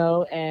rooms, you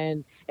know,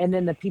 and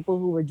then the people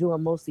who were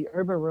doing mostly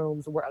urban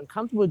rooms were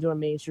uncomfortable doing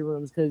mainstream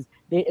rooms because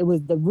it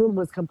was the room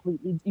was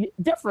completely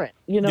different,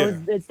 you know.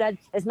 Yeah.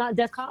 It's not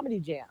Def Comedy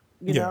Jam,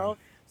 you Yeah. know.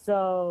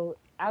 So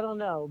I don't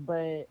know,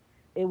 but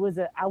I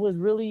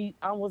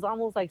was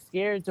almost like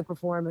scared to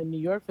perform in New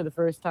York for the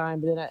first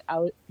time,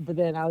 but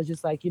then I was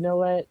just like, you know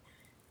what,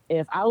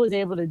 if I was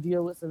able to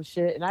deal with some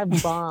shit, and I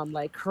bombed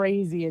like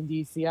crazy in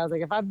DC, I was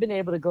like, if I've been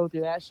able to go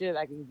through that shit,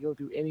 I can go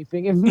through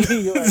anything in New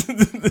York.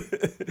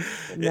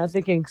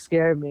 Nothing can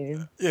scare me.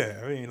 Yeah,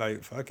 I mean,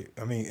 like, fuck it.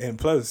 I mean, and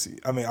plus,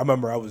 I mean, I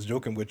remember I was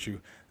joking with you.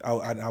 I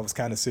was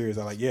kind of serious.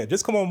 I was like, yeah,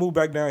 just come on, move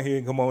back down here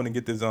and come on and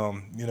get this,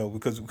 you know,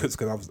 because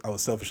I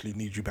was selfishly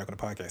need you back on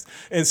the podcast.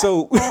 And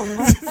so,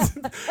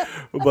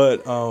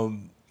 but,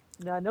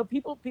 No, no,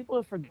 people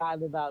have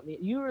forgotten about me.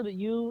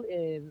 You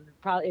and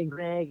probably and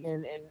Greg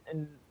and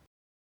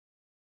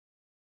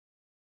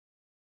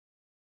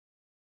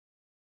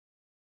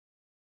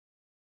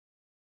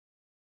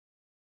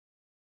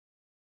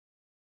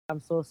I'm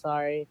so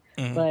sorry,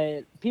 mhm,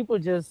 but people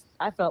just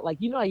I felt like,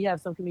 you know, you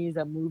have some comedians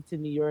that move to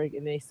New York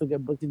and they still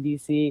get booked in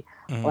DC.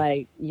 mhm,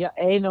 Like, yeah,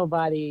 ain't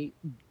nobody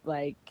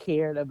like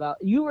cared about.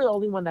 You were the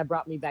only one that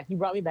brought me back. You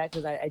brought me back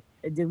because I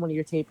did one of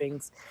your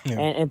tapings yeah,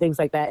 and things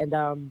like that.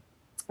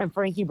 And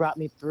Frankie brought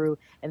me through.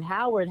 And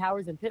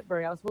Howard's in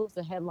Pittsburgh. I was supposed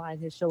to headline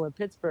his show in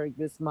Pittsburgh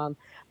this month,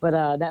 but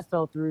that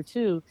fell through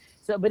too.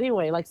 So, but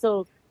anyway, like,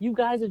 so you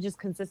guys are just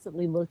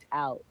consistently looked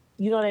out.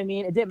 you know what I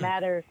mean? It didn't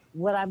matter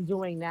what I'm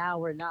doing now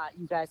or not.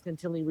 You guys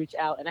continually reach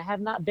out, and I have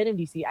not been in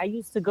DC. I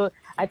used to go.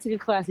 I took a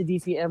class at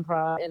DC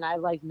Improv, and I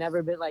like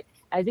never been like.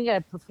 I think I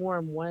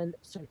performed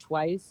once or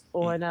twice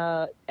on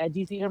at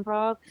DC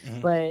Improv,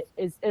 but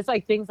it's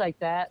like things like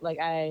that. Like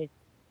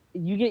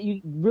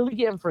you really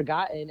getting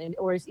forgotten, and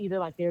or it's either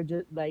like they're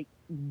just like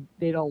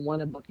they don't want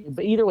to book you,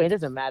 but either way, it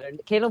doesn't matter.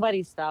 Can't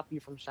nobody stop you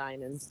from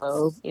shining.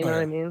 So you know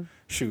what I mean.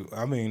 Shoot,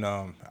 I mean,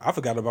 I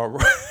forgot about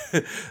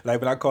like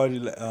when I called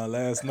you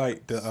last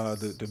night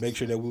to make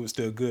sure that we were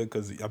still good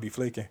because I'll be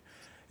flaking.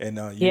 And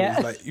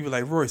you were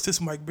like, Royce, this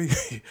might be.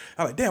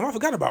 I'm like, damn, I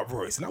forgot about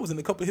Royce, and I was in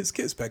a couple of his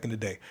skits back in the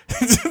day.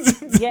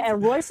 Yeah,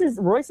 and Royce is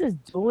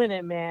doing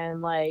it,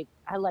 man. Like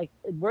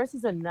Royce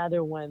is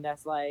another one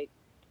that's like,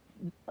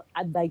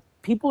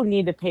 people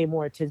need to pay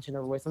more attention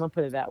to Royce. I'm gonna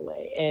put it that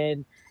way.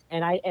 And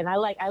I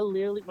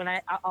literally when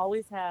I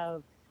always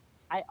have,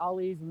 I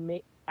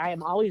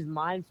am always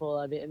mindful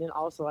of it, and then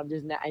also I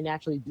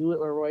naturally do it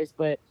with Royce,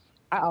 but.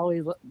 I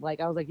always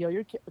I was like, yo,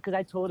 because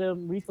I told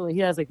him recently he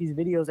has like these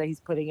videos that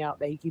he's putting out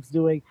that he keeps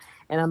doing,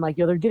 and I'm like,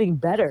 yo, they're getting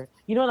better,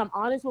 you know. And I'm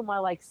honest with my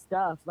like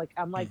stuff, like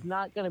I'm like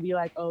not gonna be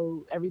like,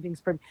 oh, everything's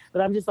perfect,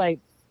 but I'm just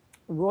like,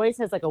 Royce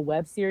has like a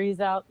web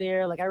series out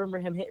there. Like I remember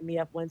him hitting me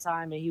up one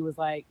time, and he was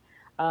like,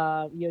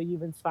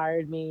 you've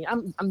inspired me.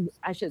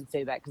 I shouldn't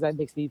say that because that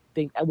makes me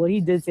think. Well,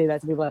 he did say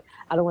that to me, but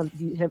I don't want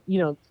him,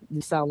 to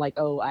sound like,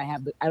 oh,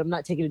 I'm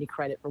not taking any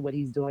credit for what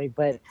he's doing.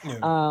 But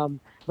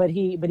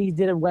he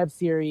did a web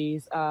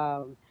series,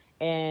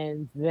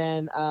 and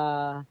then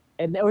or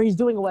he's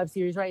doing a web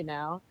series right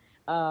now.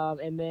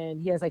 And then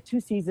he has like 2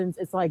 seasons.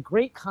 It's like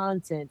great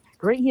content.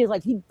 Great. He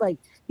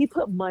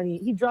put money.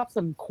 He dropped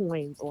some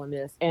coins on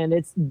this, and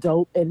it's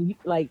dope. And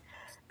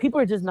people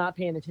are just not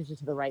paying attention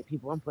to the right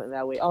people. I'm putting it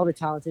that way. All the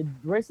talented.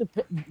 Royce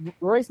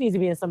needs to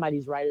be in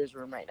somebody's writer's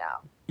room right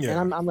now.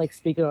 Yeah. And I'm like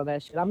speaking on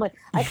that shit. I'm like,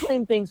 I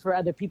claim things for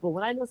other people.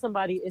 When I know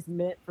somebody is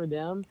meant for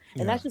them,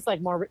 and that's just like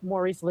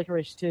Maurice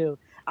Licorice too.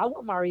 I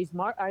want Maurice.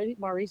 I think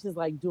Maurice is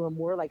like doing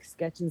more like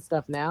sketching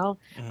stuff now.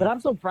 But I'm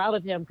so proud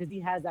of him because he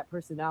has that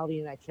personality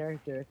and that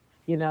character.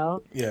 Yeah.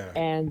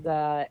 And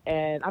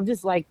I'm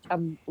just like,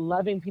 I'm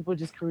loving people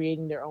just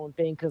creating their own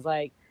thing because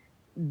like.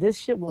 This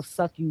shit will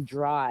suck you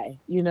dry,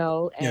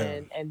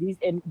 and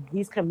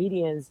these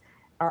comedians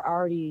are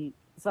already,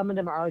 some of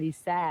them are already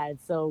sad.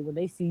 So when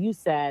they see you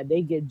sad,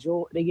 they get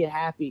joy, they get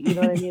happy. You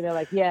know what I mean? They're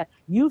like, yeah,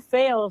 you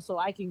fail, so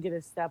I can get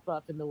a step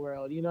up in the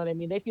world. You know what I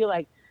mean? They feel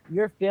like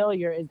your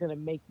failure is gonna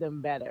make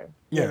them better.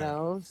 You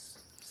know?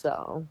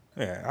 So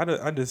I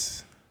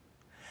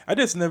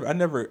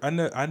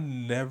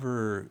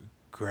never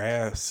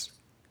grasped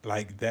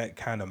like that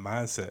kind of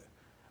mindset.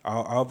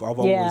 I've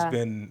always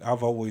been of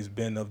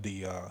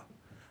the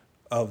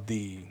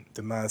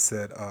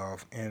mindset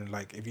of, and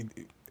like if you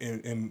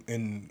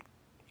in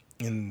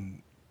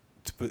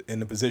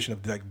the position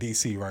of like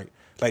DC, right?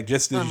 Like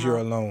just this year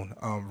alone,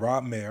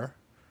 Rob Mayer,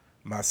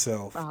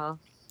 myself,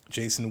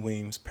 Jason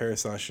Weems,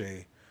 Paris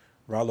Sachet,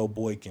 Rollo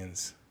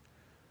Boykins,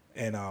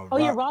 and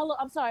Rollo.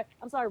 I'm sorry,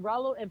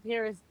 Rollo and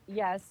Paris.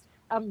 Yes,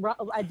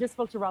 I just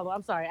spoke to Rollo.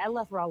 I'm sorry, I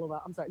left Rollo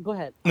out. I'm sorry. Go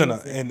ahead.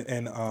 No,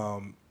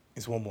 and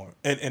it's one more.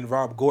 And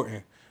Rob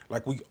Gorton,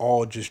 like we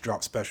all just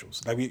dropped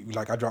specials. I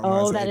dropped mine.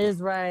 Oh, that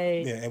is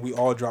right. Yeah, and we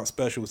all dropped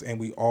specials, and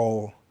we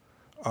all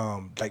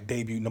like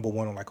debut number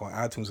 1 on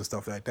iTunes and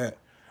stuff like that.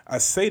 I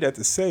say that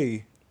to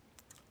say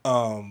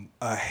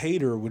a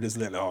hater would just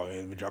let,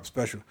 we drop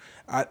special.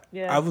 I've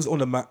always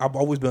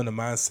been on the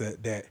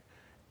mindset that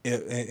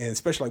and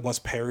especially like once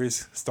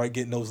Paris start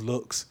getting those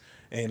looks,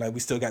 and like we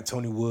still got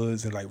Tony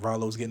Woods and like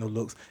Rollo's getting those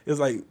looks, it's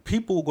like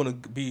people are gonna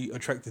be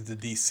attracted to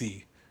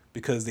DC.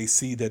 Because they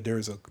see that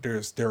there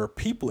are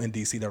people in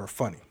DC that are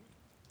funny,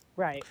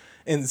 right?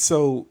 And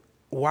so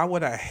why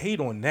would I hate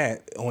on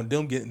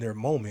them getting their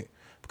moment?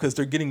 Because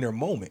they're getting their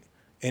moment,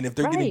 and if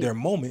they're getting their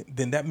moment,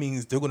 then that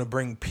means they're going to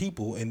bring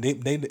people, and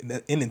they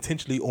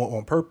unintentionally or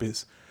on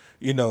purpose,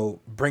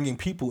 bringing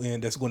people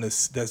in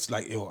that's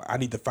like, yo, I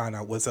need to find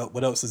out what's up,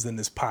 what else is in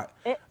this pot,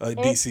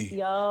 DC.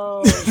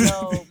 Yo,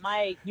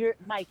 Mike,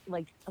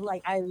 like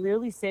I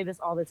literally say this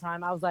all the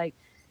time. I was like.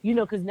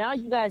 Because now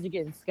you guys are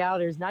getting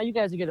scouters, now you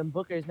guys are getting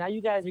bookers, now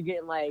you guys are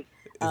getting like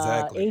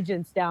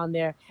agents down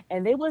there,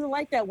 and they wasn't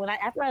like that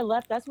after I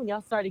left. That's when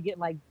y'all started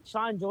getting like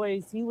Sean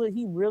Joyce. He was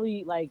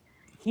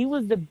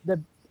the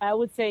I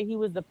would say he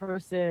was the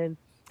person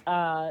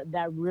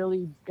that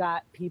really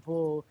got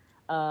people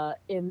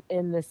in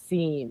the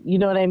scene. You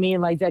know what I mean?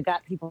 Like that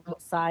got people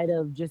outside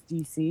of just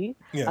DC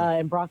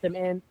and brought them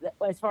in.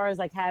 As far as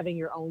like having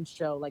your own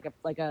show, like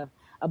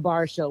a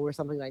bar show or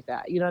something like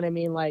that. You know what I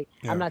mean? Like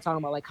I'm not talking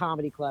about like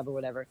comedy club or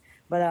whatever,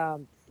 but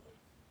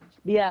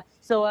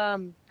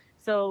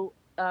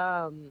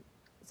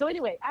So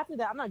anyway, after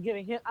that, I'm not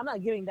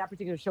giving that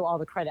particular show all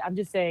the credit. I'm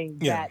just saying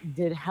that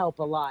did help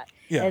a lot.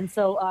 Yeah. And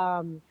so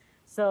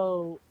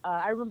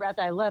I remember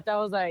after I left, I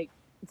was like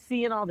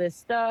seeing all this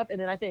stuff, and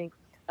then I think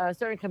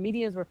certain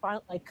comedians were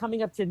like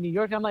coming up to New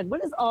York. I'm like,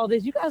 what is all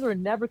this? You guys were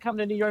never coming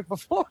to New York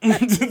before.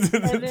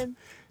 and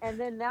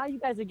then now you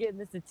guys are getting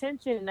this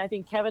attention. And I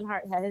think Kevin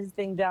Hart had his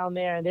thing down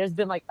there, and there's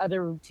been like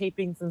other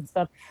tapings and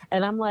stuff.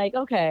 And I'm like,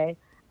 okay.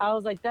 I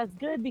was like, that's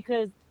good,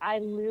 because I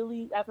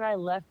literally, after I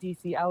left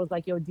DC, I was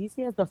like, yo,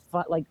 DC has the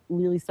fun, like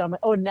Lily Summer.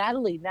 Oh,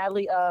 Natalie,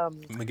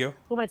 McGill.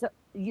 Who am I?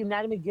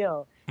 Natalie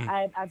McGill.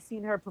 I've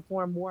seen her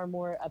perform more and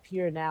more up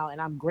here now, and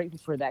I'm grateful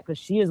for that, because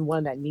she is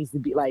one that needs to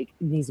be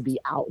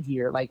out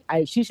here. Like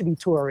she should be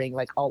touring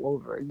like all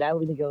over.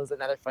 Natalie McGill is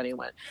another funny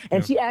one,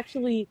 and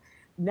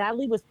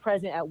Natalie was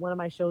present at one of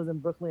my shows in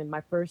Brooklyn,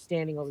 my first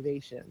standing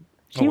ovation.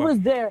 She was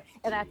there,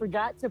 and I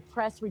forgot to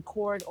press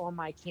record on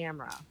my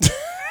camera.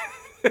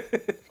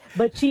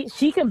 But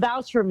she can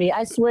vouch for me.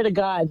 I swear to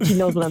God, she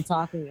knows what I'm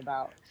talking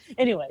about.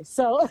 Anyway,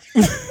 so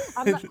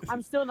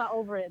I'm still not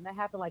over it, and that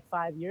happened like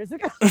 5 years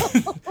ago.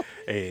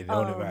 Hey, it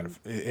don't matter.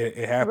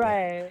 It happened.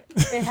 Right.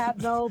 It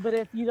happened. No, but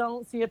if you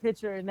don't see a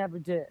picture, it never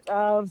did.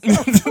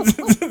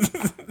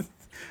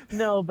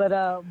 No,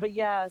 but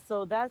yeah.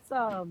 So that's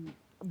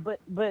but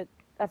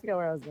I forgot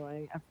where I was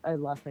going. I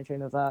lost my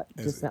train of thought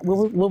just now.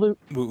 What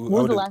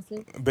was the last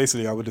thing?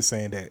 Basically, I was just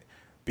saying that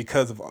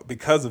because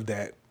of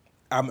that,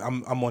 I'm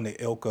on the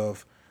ilk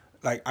of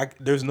like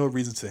there's no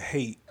reason to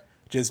hate.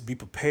 Just be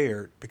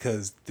prepared,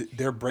 because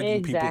they're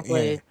breaking people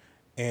in,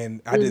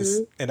 and I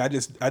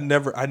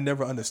never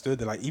understood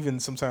that. Like, even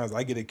sometimes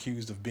I get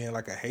accused of being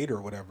like a hater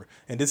or whatever,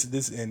 and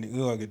this and we're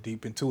gonna get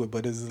deep into it,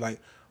 but it's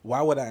like,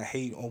 why would I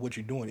hate on what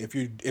you're doing? If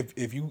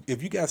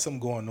you got something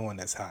going on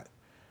that's hot,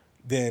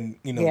 then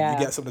you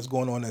got something that's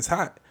going on that's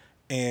hot,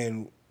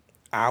 and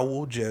I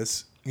will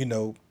just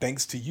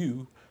thanks to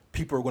you,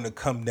 people are going to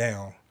come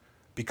down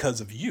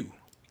because of you.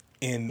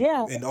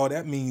 And all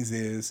that means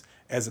is,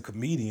 as a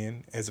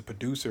comedian, as a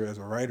producer, as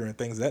a writer, and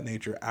things of that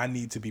nature, I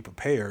need to be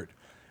prepared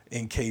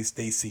in case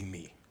they see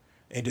me,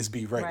 and just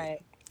be ready.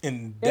 Right.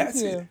 And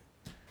that's it.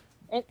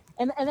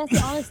 And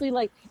that's honestly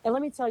like, and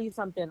let me tell you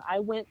something. I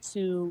went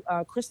to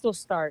Crystal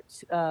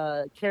Starch,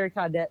 Carrie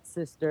Caudet's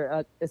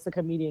sister. It's a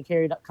comedian,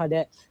 Carrie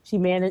Caudet.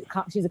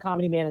 She's a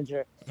comedy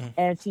manager,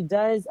 and she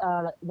does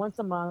once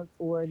a month,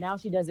 or now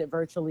she does it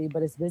virtually,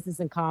 but it's business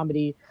and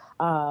comedy,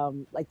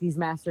 like these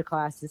master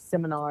classes,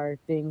 seminar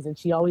things. And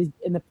she always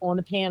on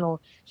the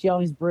panel, she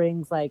always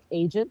brings like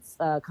agents,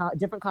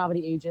 different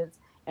comedy agents,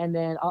 and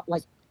then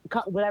like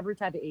whatever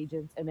type of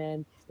agents, and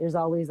then there's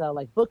always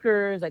like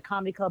bookers, like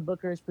comedy club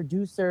bookers,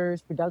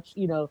 producers,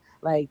 production,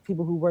 like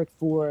people who work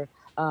for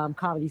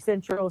Comedy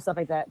Central, stuff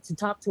like that, to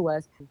talk to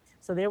us.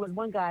 So there was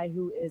one guy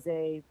who is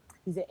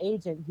he's an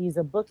agent, he's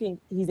an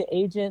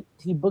agent,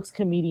 he books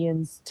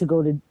comedians to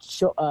go to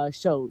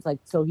shows, like,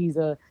 so he's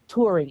a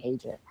touring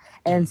agent,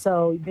 and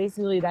so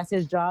basically that's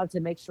his job, to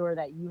make sure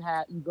that you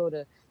go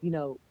to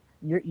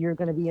you're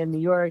going to be in New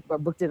York or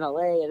booked in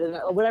LA,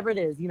 or whatever it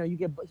is,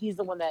 he's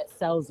the one that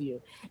sells you.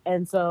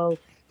 And so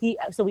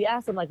we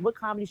asked him, like, what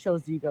comedy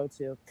shows do you go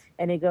to?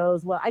 And he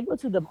goes, well, I go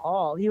to them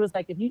all. He was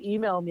like, if you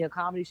email me a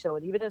comedy show,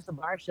 and even if it's a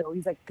bar show,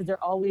 he's like, because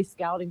they're always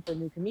scouting for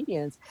new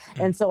comedians.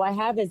 And so I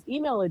have his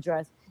email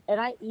address, and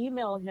I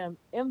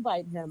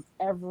invite him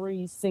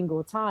every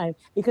single time,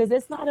 because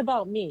it's not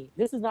about me.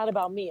 This is not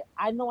about me.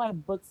 I know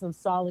I've booked some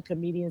solid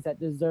comedians that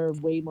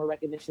deserve way more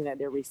recognition than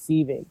they're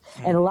receiving.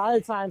 And a lot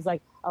of times,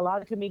 like, a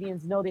lot of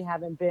comedians know they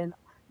haven't been,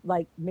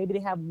 like, maybe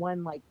they have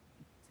one, like,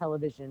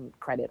 television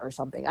credit or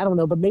something. I don't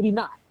know, but maybe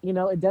not.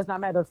 It does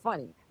not matter. They're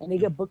funny, and they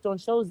get booked on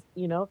shows.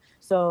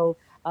 So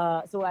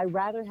I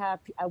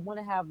want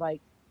to have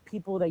like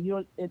people that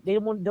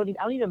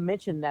I don't even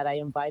mention that I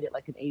invited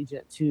like an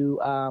agent to,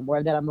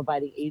 or that I'm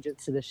inviting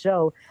agents to the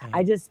show.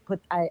 I just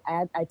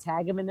I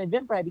tag them in the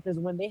Eventbrite, because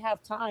when they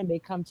have time, they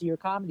come to your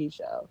comedy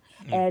show.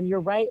 And you're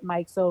right,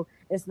 Mike. So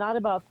it's not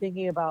about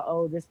thinking about,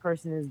 oh, this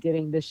person is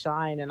getting this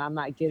shine and I'm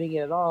not getting it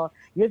at all.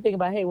 You're thinking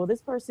about, hey, well,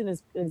 this person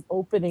is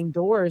opening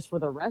doors for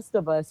the rest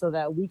of us, so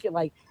that we can,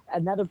 like,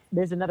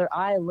 there's another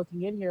eye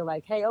looking in here,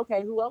 like, hey,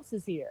 okay, who else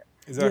is here?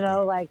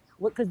 Exactly.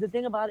 Because the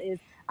thing about it is,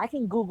 I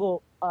can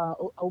Google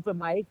open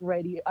mic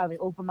radio.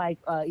 Open mic,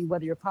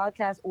 whether your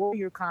podcast or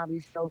your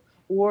comedy show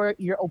or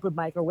your open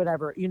mic or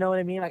whatever. You know what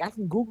I mean? Like, I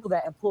can Google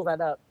that and pull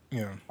that up.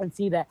 Yeah. And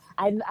see that.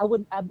 I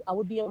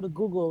would be able to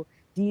Google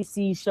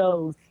DC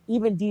shows,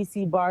 even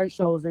DC bar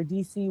shows or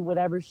DC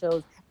whatever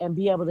shows, and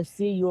be able to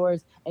see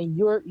yours, and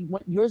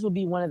yours will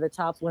be one of the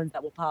top ones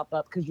that will pop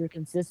up, because you're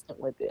consistent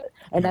with it.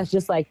 And that's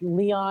just like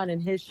Leon and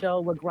his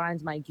show, What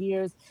Grinds My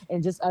Gears,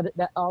 and just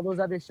all those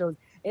other shows.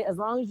 As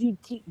long as you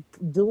keep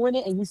doing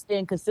it and you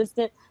stay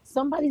consistent,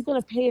 somebody's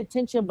going to pay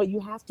attention, but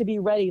you have to be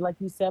ready, like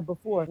you said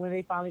before, when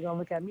they finally going to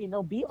look at me.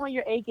 No, be on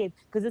your A game,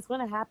 because it's going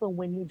to happen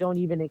when you don't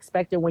even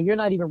expect it, when you're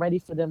not even ready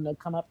for them to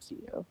come up to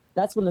you.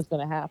 That's when it's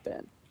going to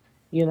happen.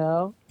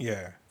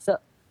 Yeah. So,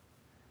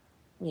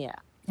 yeah.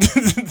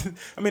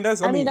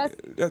 That's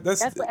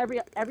what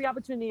every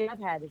opportunity I've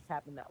had has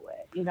happened that way.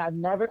 I've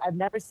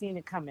never seen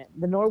it coming.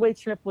 The Norway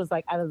trip was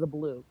like out of the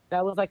blue.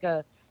 That was like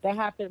that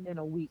happened in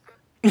a week.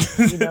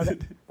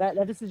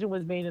 That decision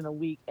was made in a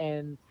week,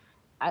 and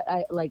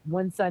I like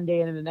one Sunday,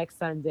 and then the next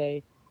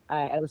Sunday,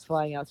 I was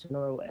flying out to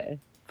Norway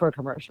for a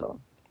commercial,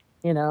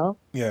 you know?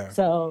 Yeah.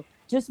 So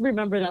just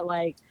remember that,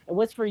 like,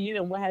 what's for you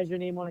and what has your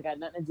name on it got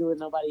nothing to do with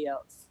nobody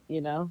else,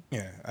 you know?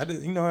 Yeah, I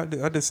did. You know,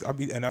 I just, I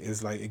be, and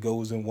it's like it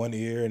goes in one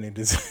ear and it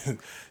just,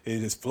 it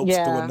just floats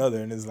through Yeah. another,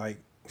 and it's like,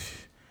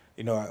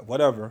 you know,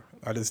 whatever.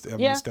 I'm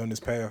Yeah. just on this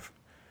path.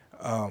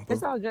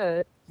 It's all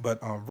good.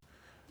 But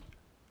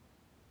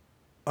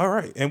all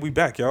right, and we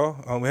back,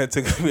 y'all. We had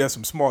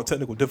some small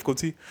technical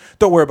difficulty.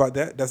 Don't worry about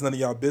that. That's none of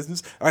y'all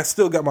business. I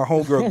still got my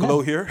homegirl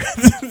Glow here.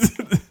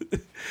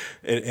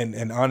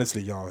 And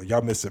honestly,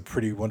 y'all missed a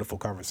pretty wonderful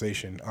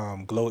conversation.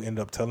 Glow ended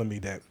up telling me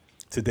that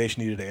today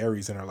she needed an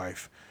Aries in her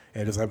life,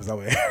 and this episode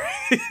with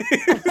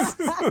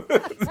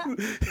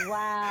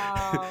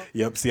Wow.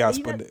 Yep. See, I You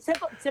know, spun it.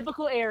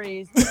 typical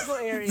Aries. Typical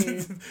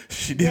Aries.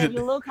 She Yeah, needed.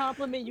 your little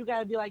compliment, you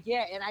gotta be like,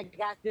 yeah, and I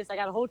got this. I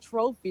got a whole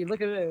trophy.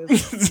 Look at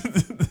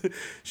this.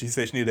 She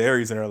said she needed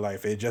Aries in her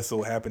life. It just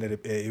so happened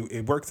that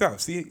it works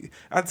out. See,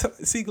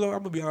 see, Glow. I'm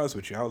gonna be honest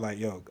with you. I was like,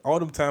 yo, all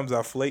them times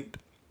I flaked,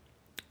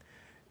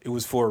 it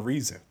was for a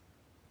reason.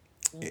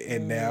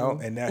 And now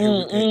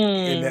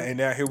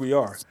here we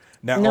are.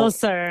 Now, No,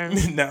 sir.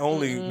 not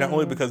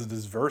only because of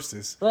this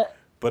versus, But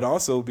but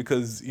also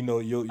because you know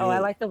your I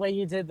like the way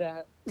you did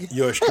that.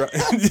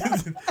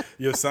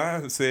 your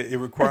sign said it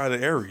required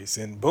an Aries,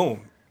 and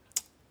boom,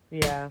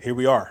 Yeah, here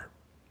we are.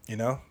 You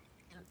know,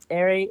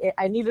 Aries.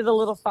 I needed a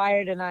little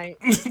fire tonight.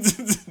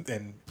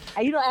 and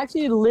I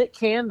actually lit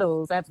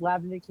candles. I have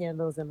lavender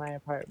candles in my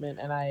apartment,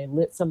 and I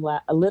lit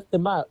I lit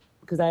them up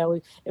because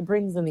it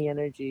brings in the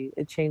energy.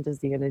 It changes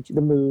the energy,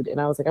 the mood, and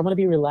I was like, I'm gonna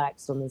be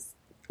relaxed on this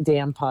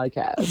damn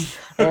podcast,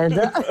 and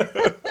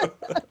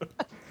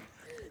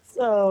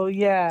so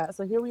yeah.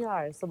 So here we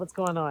are. So what's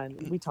going on?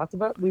 We talked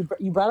about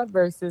you brought up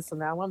verses, so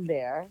now I'm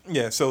there.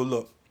 yeah. So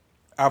look,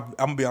 I'm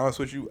gonna be honest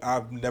with you.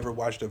 I've never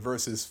watched the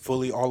verses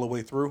fully all the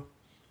way through.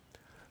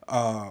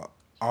 Our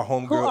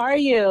homegirl. Who are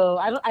you?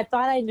 I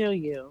thought I knew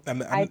you.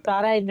 I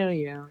thought I knew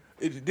you.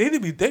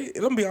 Let me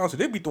be honest with you,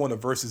 they be throwing the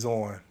verses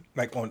on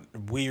like on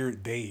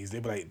weird days. They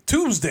be like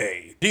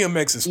Tuesday,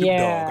 DMX and Snoop Dogg,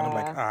 and I'm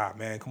like,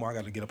 man, come on, I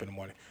gotta get up in the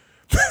morning.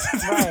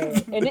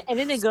 Right, and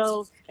then they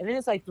go, and then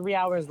it's like 3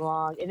 hours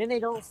long, and then they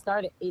don't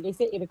start at 8. They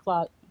say 8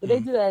 o'clock, but they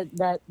do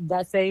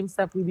that same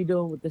stuff we be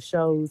doing with the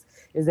shows.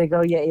 Is they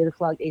go 8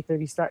 o'clock,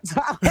 8:30 start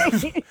time.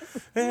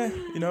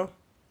 You know.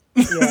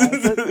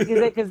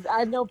 Yeah, because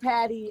I know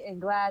Patty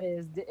and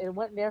Gladys, it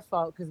wasn't their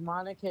fault because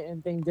Monica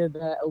and thing did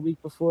that a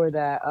week before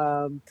that.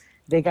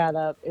 They got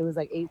up, it was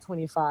like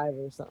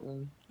 8:25 or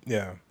something.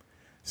 Yeah.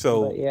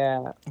 So but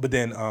yeah. But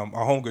then our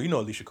homegirl, you know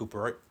Alicia Cooper,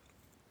 right?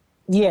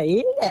 Yeah,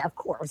 of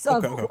course.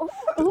 Okay.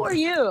 Who are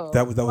you?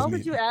 That was why me.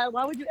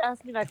 Why would you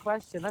ask me that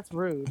question? That's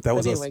rude. That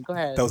was anyway, us. Go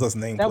ahead. That was us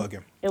name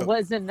plugging. It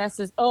wasn't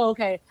necessary. Oh,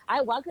 okay.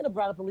 I could have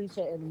brought up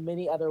Alicia in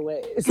many other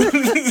ways.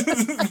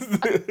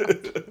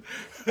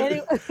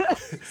 Anyway,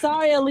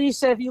 sorry,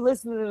 Alicia, if you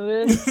listen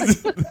to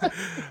this.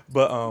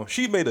 But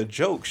she made a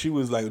joke. She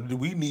was like, "Do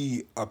we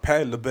need a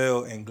Patti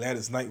LaBelle and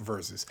Gladys Knight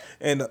versus?"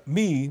 And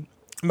I'm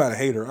not a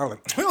hater. I was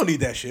like, "We don't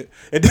need that shit."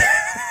 And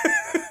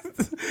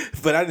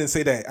but I didn't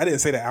say that. I didn't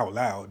say that out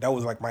loud. That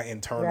was like my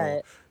internal,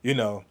 Right. you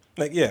know,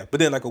 like yeah. But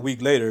then like a week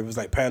later, it was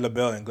like Patti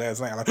LaBelle and Gladys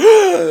Knight. I'm like,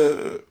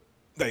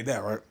 like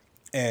that, right?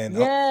 And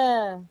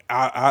yeah,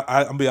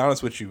 I'll be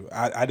honest with you.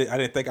 I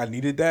didn't think I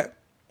needed that,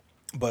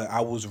 but I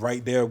was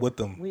right there with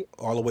them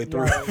all the way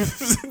through.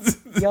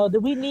 Yo,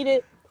 did we need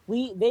it?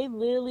 They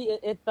literally,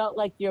 it felt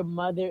like your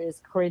mother is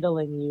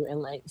cradling you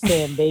and like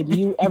saying,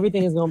 "Baby,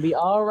 everything is gonna be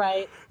all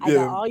right. I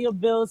got all your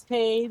bills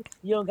paid.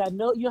 You don't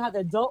have to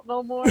adult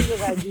no more. You don't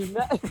gotta do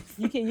nothing.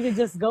 You can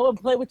just go and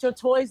play with your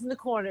toys in the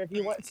corner if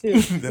you want to.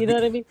 You know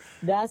what I mean?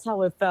 That's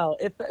how it felt.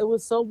 It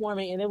was so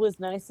warming, and it was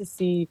nice to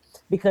see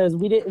because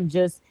we didn't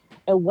just.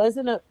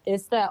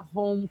 It's that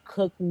home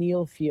cooked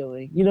meal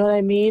feeling. You know what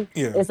I mean?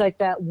 Yeah. It's like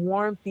that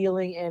warm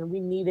feeling, and we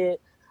need it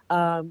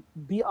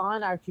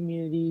beyond our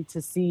community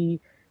to see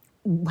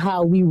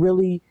how we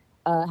really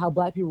how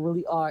Black people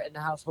really are in the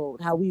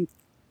household, how we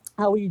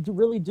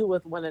really do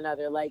with one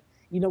another. Like,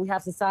 you know, we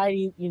have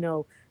society, you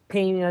know,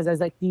 painting us as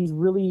like these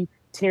really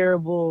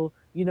terrible,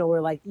 you know,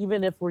 we're like,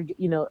 even if we're,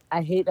 you know,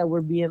 I hate that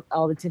we're being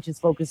all the attention's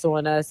focused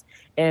on us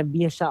and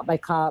being shot by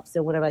cops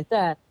and whatever like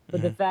that.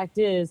 But the fact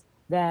is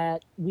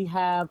that we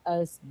have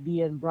us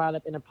being brought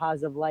up in a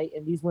positive light,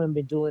 and these women have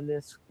been doing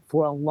this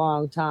for a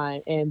long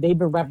time, and they've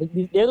been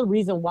they're the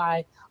reason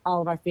why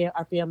all of our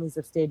families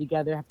have stayed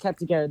together, have kept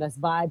together, that's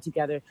vibed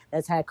together,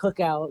 that's had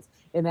cookouts,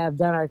 and have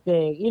done our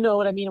thing. You know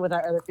what I mean with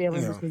our other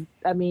families? Yeah. Because,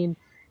 I mean,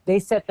 they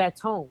set that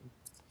tone.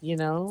 You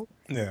know.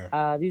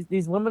 Yeah.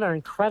 These women are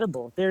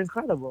incredible. They're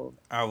incredible.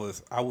 I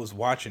was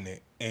watching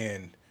it,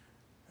 and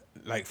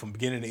like from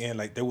beginning to end,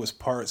 like there was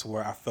parts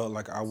where I felt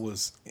like I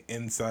was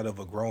inside of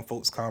a grown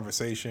folks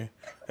conversation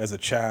as a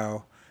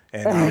child.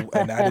 And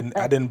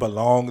I didn't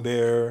belong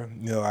there.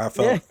 You know, I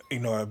felt, you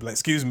know, I'd be like,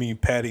 excuse me,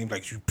 Patty.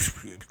 Like, you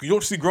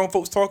don't see grown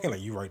folks talking?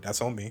 Like, you right,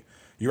 that's on me.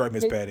 You're right,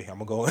 Miss Patty.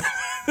 I'm gonna go.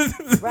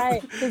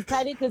 Right,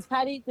 because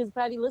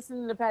Patty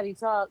listening to Patty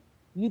talk,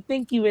 you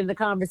think you in the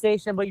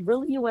conversation, but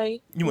really you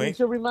ain't. You ain't.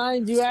 She'll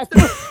remind you after.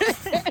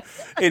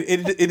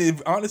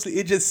 It honestly,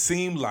 it just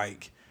seemed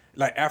like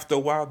after a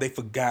while they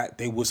forgot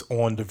they was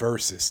on the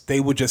verses. They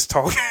were just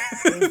talking.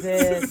 They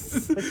did,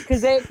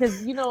 because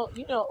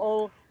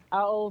old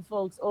our old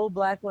folks, old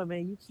black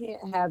women, you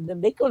can't have them.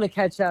 They're gonna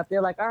catch up.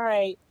 They're like, all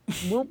right,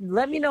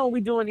 let me know when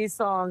we're doing these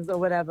songs or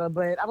whatever.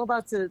 But I'm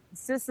about to.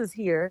 Sis is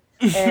here,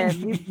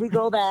 and we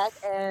go back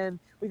and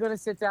we're gonna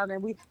sit down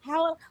and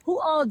who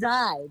all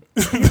died,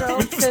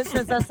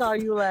 since I saw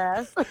you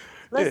last.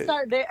 Let's Yeah.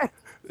 start there.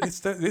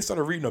 They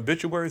started reading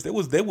obituaries. They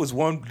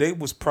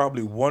was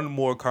probably one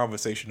more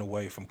conversation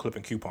away from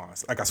clipping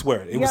coupons. Like I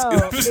swear, it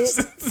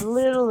was.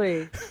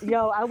 Literally,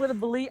 I would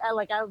have believed.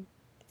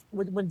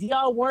 When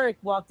DR Warwick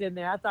walked in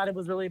there, I thought it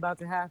was really about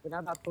to happen.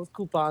 I thought those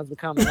coupons were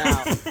coming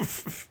out.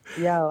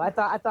 I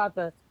thought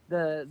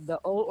the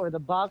old or the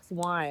box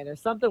wine or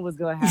something was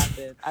gonna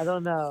happen. I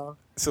don't know.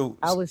 So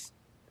I was,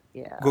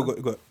 yeah.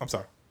 Go. I'm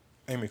sorry.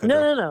 Amy,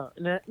 No.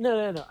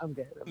 I'm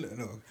good.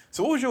 No.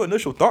 So what was your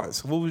initial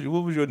thoughts? What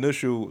was your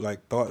initial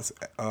thoughts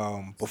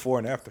before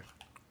and after?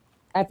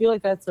 I feel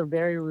like that's a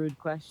very rude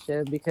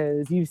question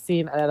because you've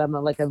seen that I'm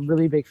a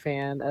really big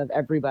fan of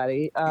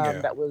everybody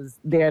that was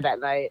there that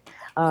night.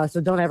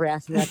 So don't ever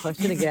ask me that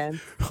question again.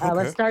 Okay.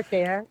 Let's start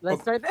there.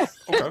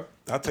 Okay,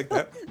 I'll take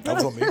that. That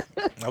was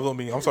on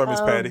me. I'm sorry,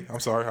 Miss Patty. I'm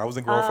sorry. I was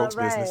in grown folks'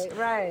 business.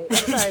 Right. I'm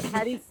sorry.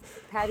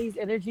 Patty's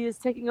energy is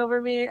taking over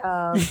me.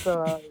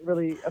 So I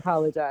really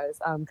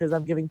apologize because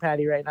I'm giving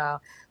Patty right now.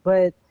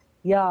 But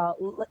y'all,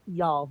 who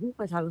am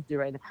I talking to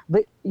right now?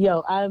 But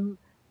I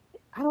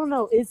don't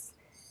know.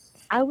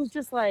 I was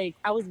just like,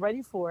 I was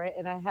ready for it,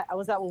 and I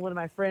was out with one of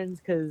my friends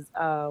because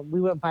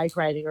we went bike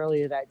riding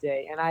earlier that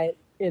day, and I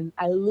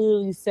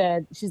literally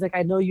said, she's like,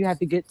 I know you have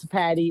to get to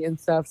Patty and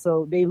stuff,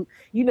 so they,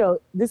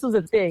 this was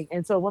a thing,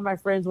 and so one of my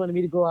friends wanted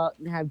me to go out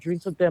and have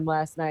drinks with them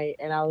last night,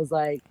 and I was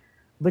like,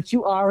 but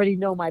you already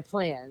know my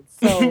plans,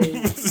 so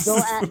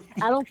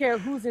I don't care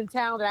who's in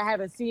town that I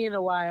haven't seen in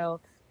a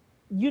while.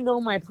 You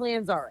know my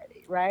plans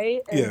already,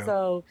 right? And Yeah.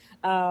 so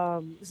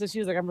she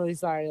was like, I'm really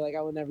sorry, like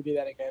I would never do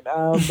that again.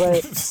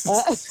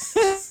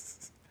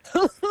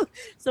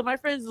 So my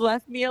friends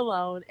left me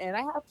alone, and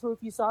I have proof.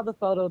 You saw the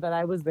photo that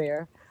I was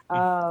there.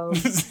 I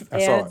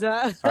saw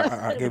it.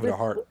 I gave it a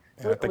heart.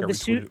 And I think I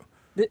retweeted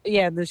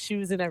it. The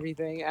shoes and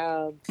everything,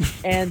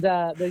 and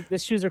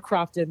the shoes are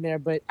cropped in there,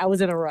 but I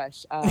was in a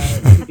rush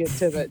to get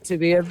to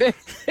the event.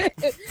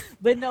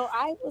 But no,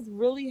 I was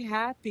really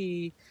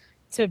happy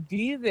to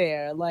be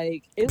there.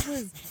 Like it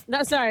was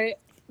not sorry.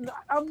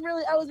 I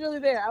was really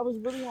there. I was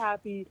really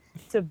happy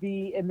to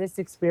be in this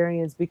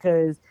experience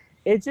because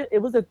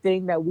it was a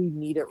thing that we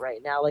needed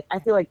right now. Like I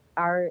feel like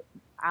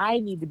I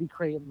need to be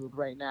creative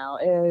right now,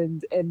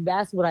 and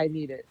that's what I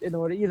needed in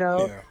order.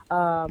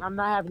 I'm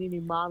not having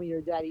any mommy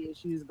or daddy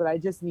issues, but I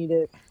just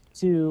needed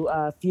to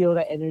feel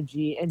that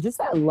energy and just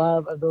that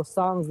love of those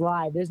songs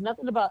live. There's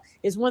nothing about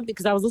it's one thing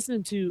because I've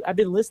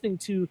been listening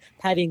to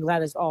Patty and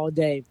Gladys all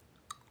day.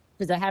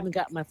 Because I haven't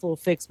got my full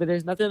fix, but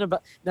there's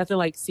nothing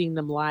like seeing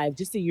them live.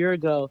 Just a year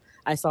ago,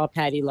 I saw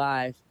Patty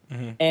live,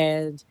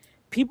 and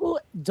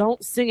people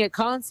don't sing at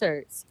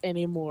concerts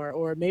anymore,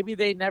 or maybe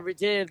they never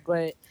did,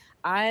 but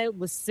I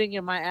was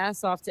singing my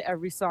ass off to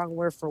every song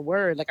word for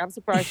word. Like, I'm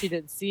surprised she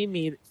didn't see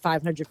me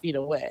 500 feet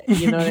away.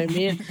 You know what I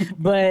mean?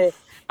 But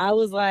I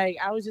was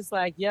just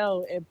like,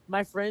 yo, if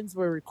my friends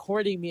were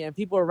recording me and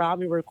people around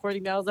me were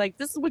recording me, I was like,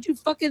 this is what you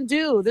fucking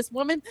do. This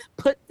woman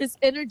put this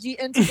energy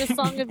into this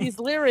song and these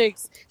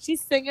lyrics.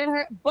 She's singing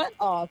her butt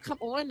off. Come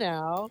on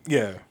now.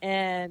 Yeah.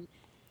 And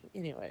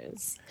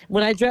anyways,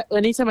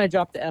 anytime I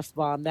drop the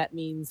F-bomb, that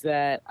means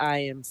that I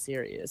am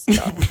serious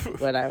about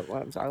what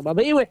I'm talking about.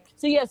 But anyway,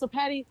 so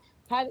Patty,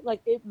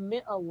 like, it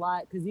meant a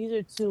lot because these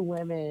are two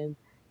women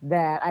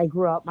that I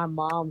grew up. My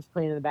mom's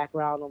playing in the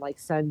background on like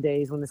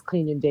Sundays when it's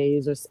cleaning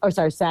days, or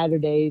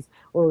Saturdays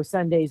or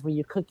Sundays when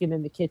you're cooking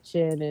in the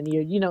kitchen and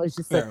it's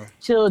just a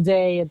chill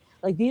day. And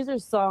like these are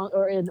songs,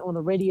 or on the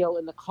radio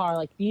in the car.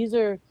 Like these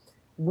are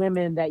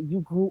women that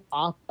you grew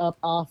up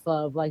off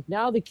of. Like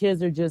now the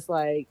kids are just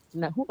like,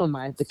 who am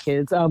I, the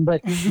kids?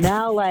 But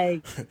now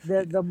like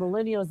the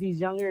millennials, these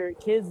younger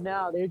kids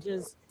now, they're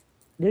just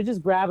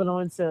grabbing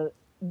on to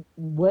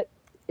what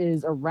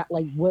is around,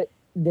 like what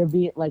they're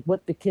being, like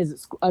what the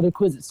kids other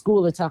kids at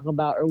school are talking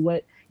about, or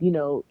what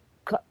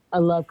I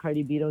love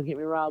Cardi B, don't get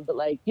me wrong, but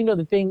like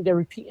the thing, they're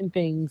repeating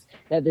things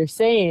that they're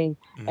saying,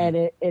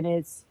 but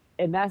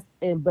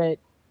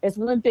it's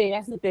one thing.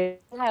 That's the thing.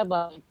 I have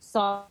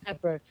Salt and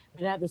Pepper,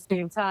 and at the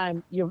same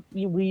time,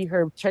 we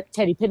heard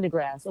Teddy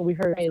Pendergrass, or we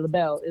heard Patti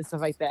LaBelle and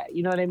stuff like that.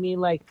 You know what I mean?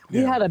 Like we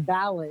had a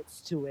balance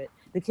to it.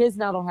 The kids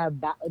now don't have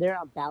they're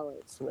not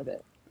balanced with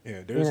it.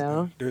 Yeah, there's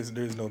no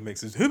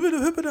mixes. I don't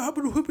know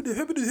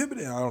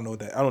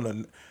that. I don't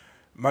know.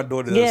 My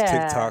daughter does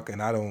TikTok,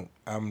 and I don't.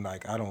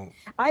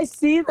 I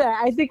see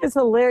that. I think it's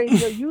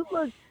hilarious. You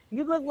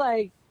look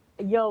like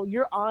yo,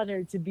 you're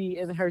honored to be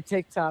in her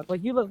TikTok.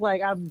 Like you look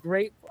like I'm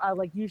grateful.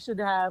 Like you should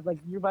have like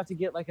you're about to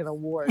get like an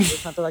award or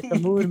something like the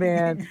Moon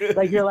Man.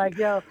 Like you're like,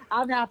 yo,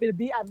 I'm happy to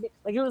be.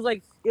 Like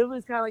it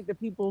was kind of like the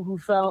people who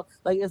felt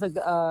like it's like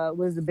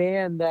was the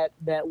band that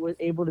was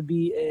able to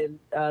be in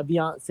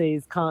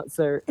Beyonce's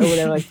concert or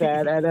whatever like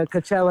that at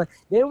Coachella.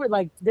 They were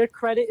like their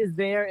credit is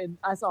there and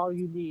that's all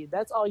you need.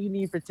 That's all you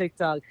need for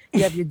TikTok.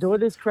 You have your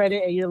daughter's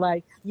credit and you're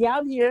like, yeah,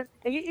 I'm here.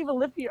 And you even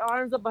lift your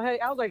arms up ahead.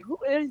 I was like, who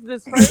is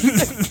this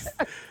person?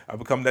 I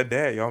become that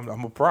dad, yo.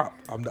 I'm a prop.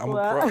 I'm a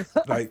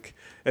prop. Like,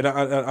 and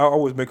I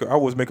always make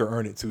her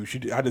earn it too.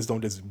 I just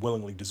don't just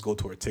willingly just go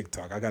to her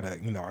TikTok. I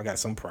got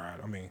some pride.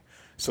 I mean,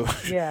 so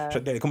Yeah. she's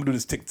like, Dad, come do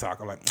this TikTok.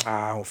 I'm like,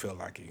 I don't feel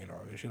like it, you know.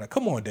 She's like,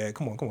 come on, Dad,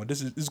 come on.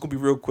 This is gonna be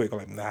real quick. I'm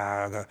like,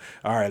 nah,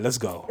 all right, let's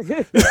go.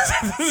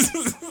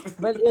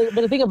 But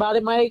the thing about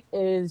it, Mike,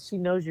 is she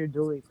knows you're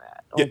doing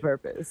that on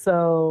purpose.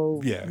 So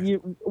yeah,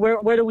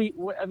 where do we?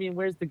 I mean,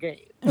 where's the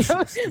game?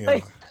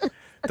 Like,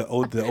 the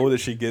older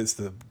she gets,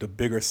 the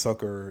bigger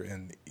sucker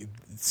and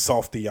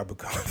softy I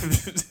become.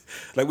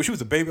 Like when she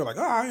was a baby, I'm like,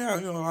 oh yeah,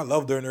 you know, I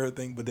loved her and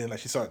everything. But then like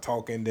she started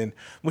talking, then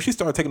when she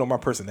started taking on my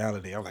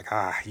personality, I was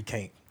like, you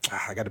can't.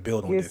 I got to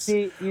build on this.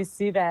 You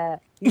see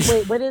that?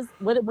 Wait,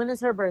 when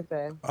is her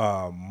birthday?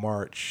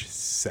 March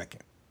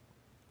 2nd.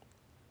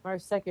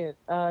 March 2nd.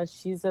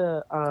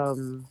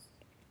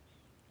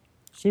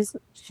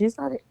 She's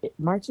not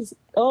March is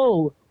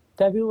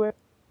February.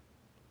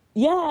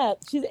 Yeah,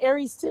 she's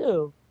Aries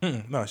too.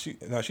 No,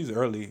 she's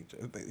early,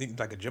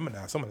 like a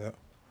Gemini, some of that.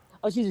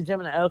 Oh, she's a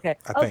Gemini. Okay.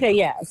 I think. Okay,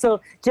 yeah.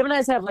 So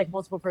Geminis have like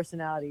multiple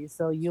personalities,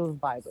 so you'll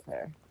vibe with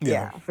her.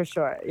 Yeah. For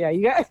sure. Yeah,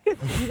 you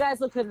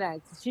guys will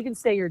connect. She can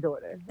stay your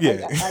daughter.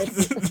 Yeah.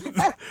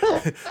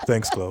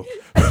 Thanks, Chloe.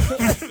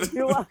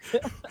 You're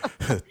welcome.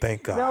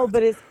 Thank God.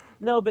 But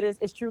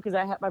it's true because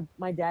I have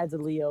my dad's a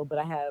Leo, but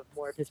I have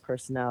more of his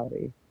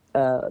personality.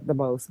 The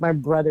most. My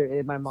brother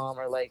and my mom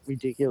are like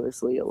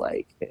ridiculously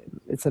alike,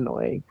 and it's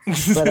annoying.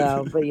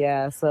 But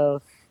yeah,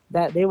 so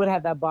that they would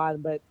have that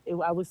bond. But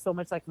I was so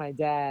much like my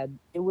dad.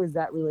 It was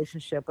that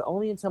relationship, but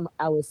only until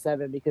I was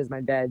 7 because my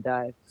dad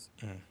died.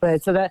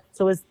 But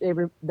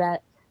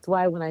that's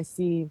why when I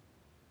see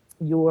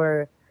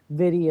your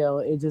video,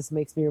 it just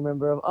makes me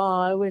remember of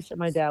I wish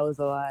my dad was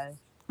alive.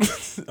 I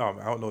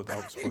don't know what that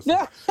was supposed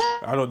to.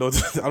 I don't know what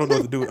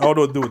to do. I don't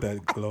know what to do with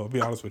that, Chloe. I'll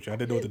be honest with you. I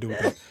didn't know what to do with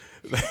that.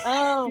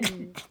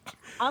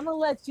 I'm gonna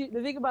let you.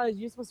 The thing about it is,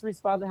 you're supposed to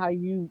respond to how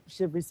you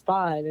should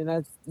respond, and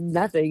that's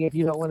nothing if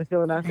you don't want to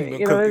feel nothing.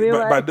 You know what I mean?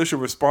 My initial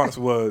response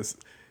was,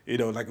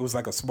 like it was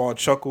like a small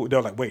wait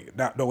a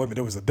minute,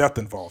 there was a death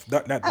involved,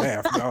 not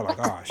laugh. I was like,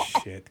 oh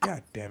shit,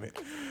 god damn it.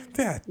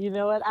 Dad. You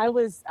know what?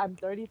 I'm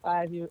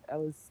 35. I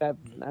was 7.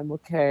 I'm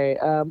okay.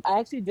 I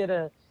actually did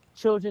a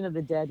Children of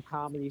the Dead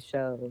comedy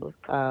show.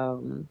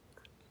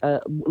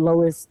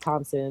 Lois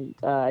Thompson,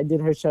 I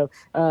did her show.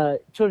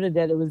 Children of the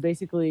Dead, it was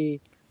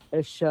basically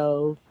a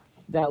show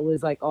that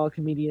was like all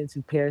comedians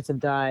whose parents have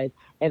died.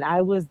 And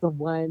I was the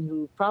one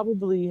who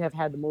probably have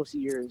had the most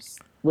years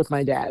with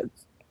my dad.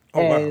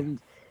 And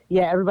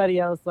yeah, everybody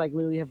else like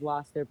literally have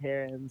lost their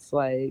parents.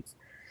 Like,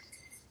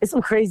 it's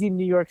some crazy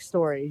New York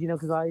stories,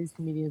 because all these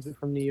comedians are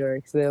from New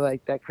York. So they're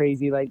like that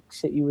crazy like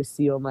shit you would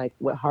see on like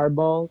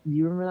Hardball. Do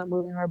you remember that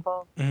movie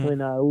Hardball? Mm-hmm. When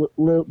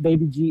Lil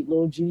Baby G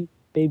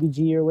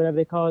or whatever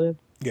they called him.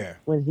 Yeah.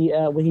 When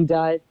he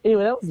died.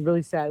 Anyway, that was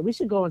really sad. We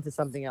should go into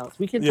something else.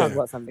 We can talk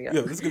about something else.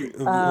 Yeah, let's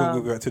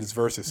go back to this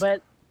verses.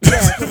 But yeah,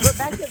 so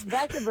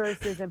back to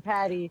Versus and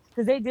Patty,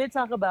 because they did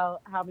talk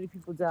about how many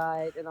people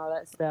died and all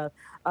that stuff.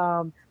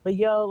 But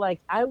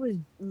like I was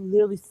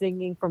literally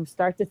singing from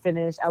start to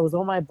finish. I was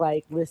on my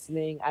bike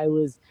listening. I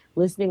was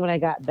listening when I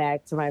got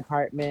back to my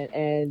apartment,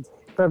 and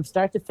from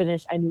start to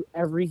finish, I knew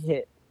every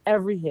hit.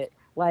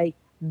 Like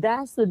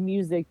that's the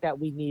music that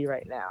we need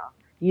right now.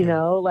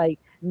 Like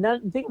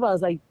think about it,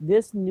 it's like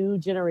this new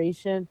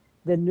generation,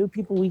 the new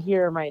people we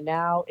hear right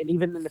now, and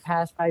even in the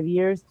past 5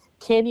 years,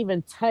 can't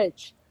even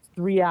touch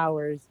 3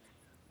 hours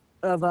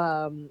of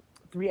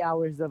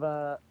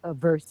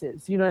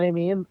verses. You know what I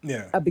mean?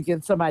 Yeah. Up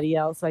against somebody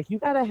else. Like you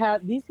gotta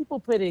have these people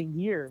put in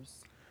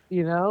years.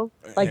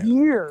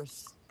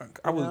 Years.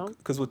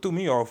 Because what threw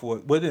me off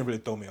was didn't really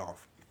throw me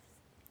off.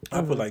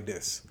 I put like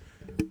this.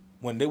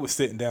 When they were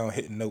sitting down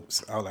hitting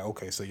notes, I was like,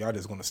 okay, so y'all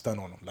just gonna stun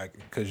on them, like,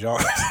 cause y'all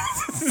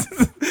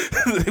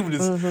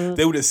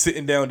they were just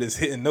sitting down just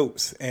hitting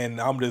notes, and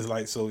I'm just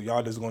like, so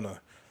y'all just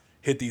gonna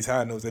hit these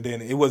high notes, and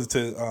then it wasn't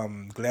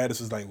to Gladys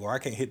was like, well, I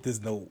can't hit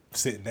this note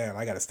sitting down,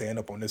 I gotta stand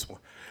up on this one,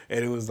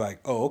 and it was like,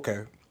 oh,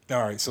 okay,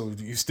 all right, so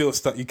you still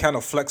you kind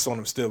of flex on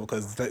them still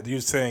because you're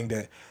saying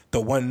that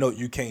the one note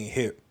you can't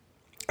hit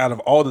out of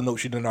all the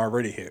notes you didn't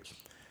already hit,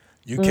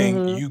 you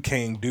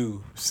can't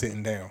do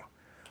sitting down.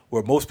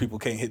 Where most people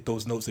can't hit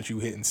those notes that you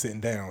hitting sitting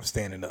down,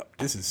 standing up.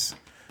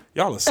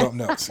 Y'all are something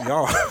else.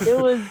 Y'all. It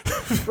was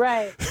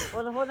right.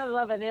 On a whole nother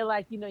level, and they're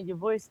like, your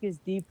voice gets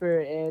deeper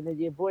and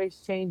your voice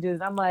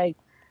changes. I'm like,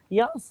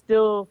 y'all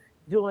still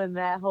doing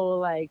that whole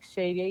like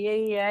shade.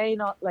 Yeah.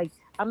 Like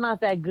I'm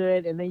not that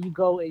good, and then you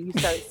go and you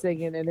start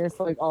singing, and it's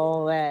like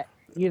all that.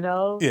 you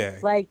know? Yeah.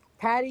 Like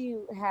Patty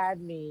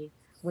had me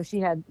when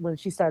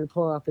she started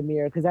pulling out the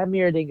mirror, because that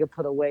mirror didn't get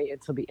put away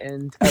until the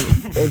end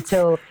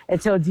of,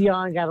 until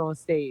Dion got on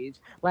stage.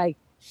 Like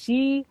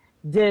she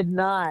did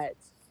not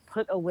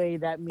put away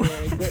that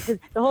mirror, because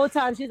the whole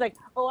time she's like,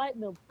 "Oh, I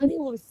know." Patty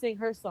would sing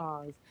her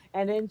songs,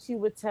 and then she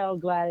would tell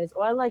Gladys,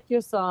 "Oh, I like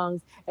your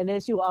songs," and then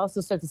she would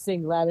also start to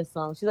sing Gladys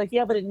songs. She's like,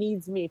 "Yeah, but it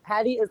needs me."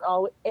 Patty is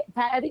always.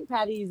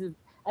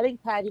 I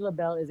think Patty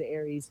LaBelle is an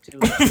Aries too.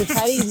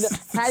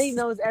 Patty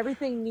knows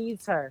everything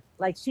needs her.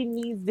 Like she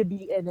needs to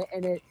be in it,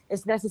 and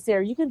it's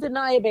necessary. You can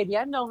deny it, baby.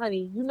 I know,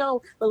 honey. You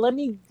know, but let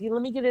me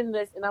get in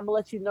this, and I'm gonna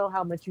let you know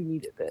how much you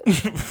needed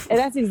this. And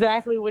that's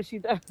exactly what she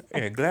does.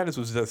 Yeah, Gladys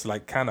was just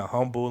like kind of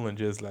humble and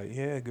just like,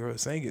 yeah, girl,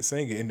 sing it,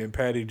 and then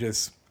Patty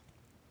just.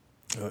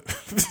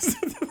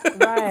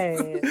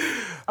 Right.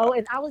 Oh,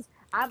 and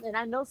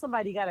I know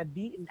somebody got a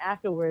beating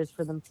afterwards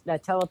for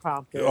that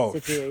teleprompter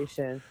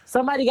situation.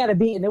 Somebody got a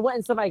beating. It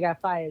wasn't somebody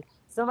got fired.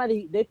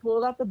 They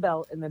pulled out the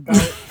belt, and the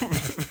belt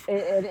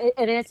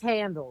and it's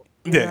handled.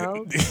 You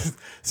know?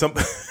 Some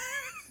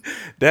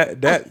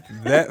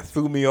that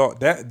threw me off.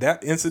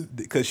 That incident,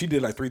 because she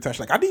did like 3 times.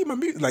 She's like, I need my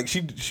music. Like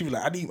she was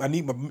like, I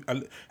need my.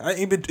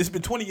 It's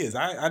been 20 years.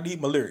 I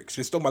need my lyrics.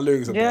 Just throw my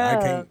lyrics up there. I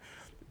can't.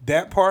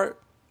 That part.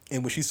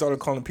 And when she started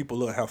calling people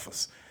little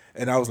heifers,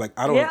 and I was like,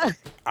 I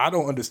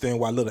don't understand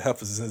why little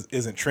heifers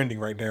isn't trending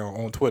right now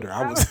on Twitter.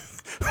 I was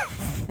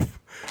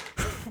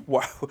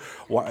why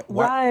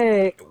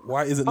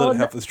isn't little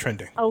heifers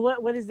trending? Oh,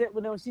 what is it?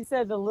 When she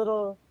said the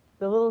little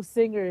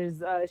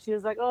singers, she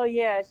was like, oh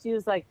yeah, she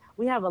was like,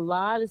 we have a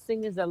lot of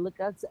singers that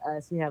look up to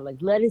us. We have like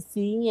Letty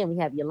C, and we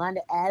have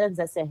Yolanda Adams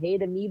that said hey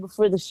to me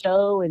before the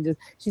show, and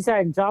she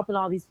started dropping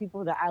all these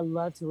people that I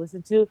love to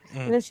listen to.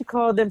 And then she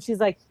called them, she's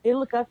like, they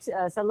look up to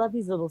us. I love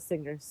these little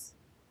singers.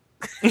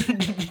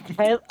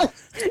 Hey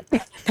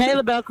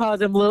LaBelle called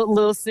them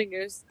little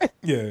singers.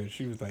 Yeah,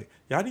 she was like,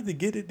 y'all need to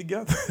get it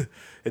together.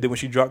 And then when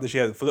she dropped it, she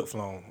had a flip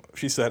phone.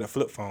 She still had a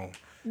flip phone.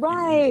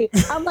 Right.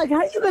 I'm like,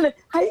 how you gonna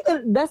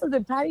that's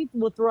something Patty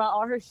will throw out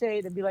all her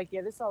shade and be like,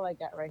 yeah, this is all I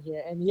got right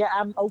here. And yeah,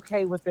 I'm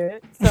okay with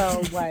it.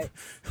 So what?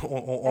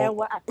 on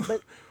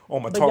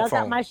my but talk y'all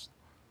phone. Got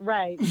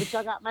right. But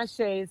y'all got my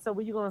shade. So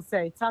what you gonna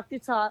say? Talk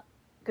your talk,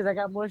 because I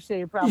got more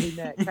shade probably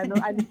next.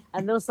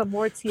 I know some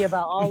more tea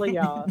about all of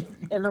y'all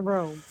in the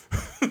room.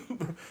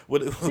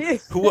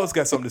 Who else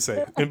got something to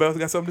say? Anybody else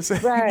got something to say?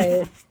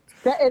 Right.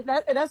 And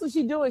that's what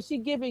she doing. She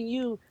giving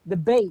you the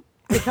bait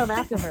to come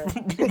after her.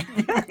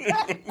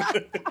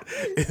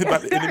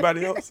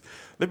 Anybody else?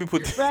 Let me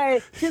put.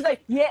 Right. She's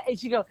like, yeah, and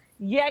she go,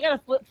 yeah, I got a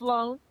flip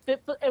phone.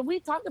 And we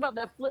talked about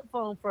that flip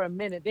phone for a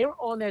minute. They were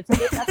on there.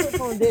 That flip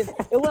phone did.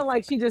 It wasn't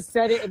like she just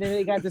said it and then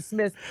it got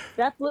dismissed.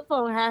 That flip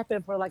phone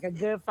happened for like a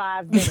good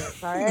 5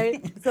 minutes. All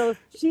right. So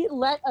she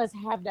let us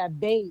have that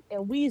bait,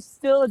 and we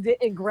still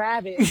didn't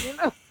grab it. You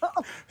know.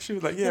 She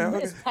was like, yeah.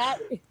 I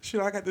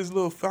got this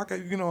little.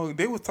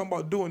 They was talking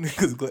about doing it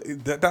because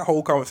that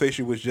whole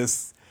conversation was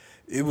just.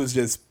 It was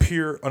just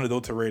pure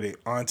unadulterated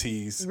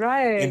aunties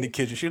in the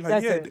kitchen. She was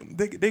like,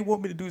 they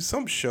want me to do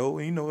some show.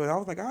 And, I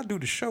was like, I'll do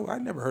the show. I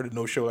never heard of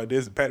no show like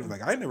this. And Patty was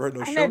like, I never heard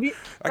no show.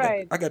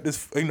 I got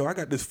this, I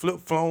got this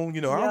flip phone,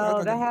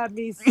 that had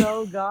me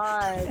so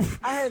gone.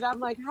 I'm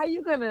like, how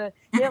you gonna?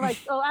 They're like,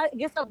 oh, I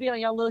guess I'll be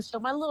on your little show.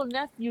 My little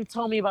nephew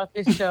told me about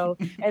this show,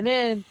 and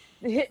then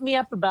hit me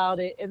up about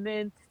it, and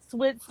then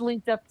Switz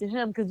linked up to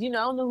him because I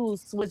don't know who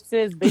Switz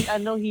is, but I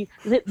know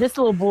this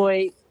little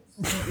boy.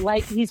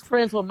 Like he's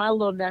friends with my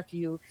little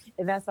nephew,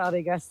 and that's how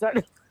they got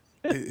started.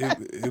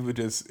 it would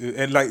just,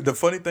 and like the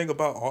funny thing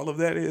about all of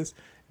that is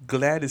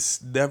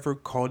Gladys never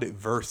called it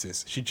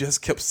Versus. She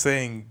just kept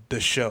saying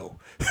the show.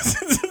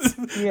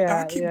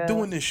 I keep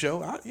doing this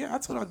show. I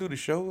told her I'd do the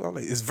show. I'm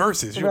like, it's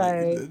Versus. You're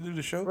right. Like, do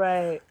the show.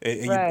 Right.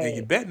 And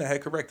you bet I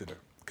had corrected her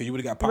because you would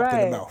have got popped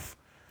in the mouth.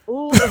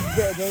 Ooh,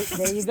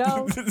 there you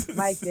go,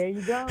 Mike. There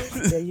you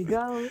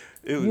go.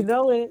 You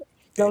know it.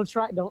 Don't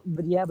correct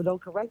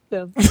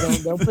them.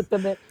 Don't put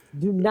them in.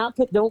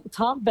 Don't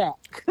talk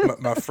back.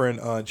 my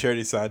friend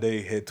Charity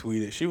Sade had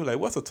tweeted. She was like,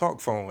 "What's a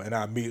talk phone?" And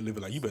I immediately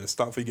was like, "You better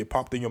stop before you get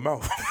popped in your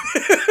mouth."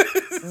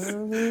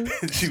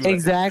 Mm-hmm.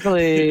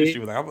 Exactly. She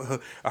was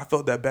like, I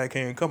felt that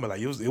backhand coming.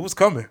 Like it was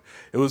coming.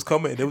 It was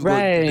coming. They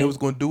was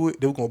going to do it.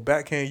 They were going to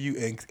backhand you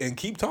and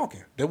keep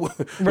talking. They were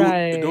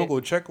going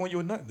to check on you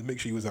or not to make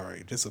sure you was all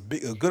right. Just a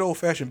good old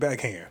fashioned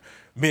backhand.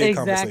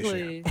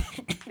 Conversation.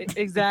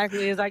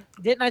 Exactly. It's like,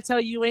 didn't I tell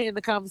you ain't in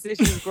the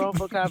conversation? It's grown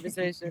for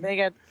conversation. They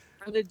got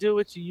nothing to do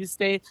with you. You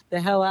stay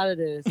the hell out of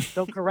this.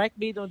 Don't correct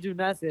me. Don't do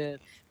nothing.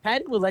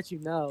 Patty will let you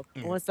know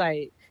on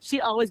site. She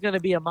always gonna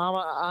be a mama,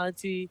 or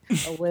auntie,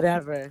 or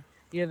whatever.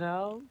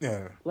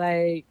 Yeah.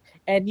 Like,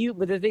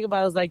 but the thing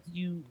about it is like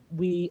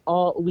we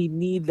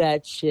need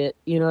that shit.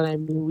 You know what I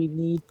mean? We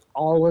need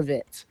all of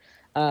it.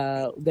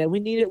 That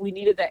we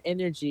needed that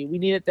energy. We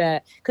needed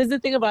that because the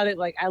thing about it,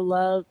 like I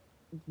love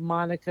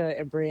Monica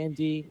and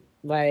Brandy,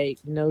 like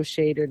no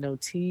shade or no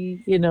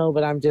tea,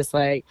 but I'm just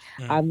like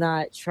I'm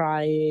not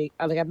trying,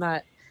 like I'm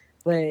not,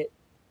 but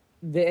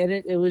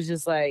it was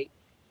just like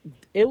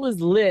it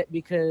was lit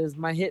because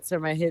my hits are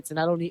my hits, and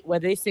I don't need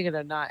whether they sing it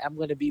or not. I'm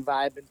gonna be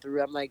vibing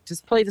through. I'm like,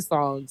 just play the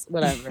songs,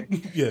 whatever.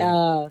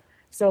 Yeah.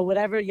 So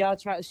whatever y'all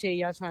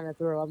y'all trying to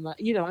throw, I'm not,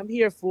 I'm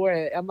here for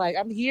it.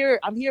 I'm here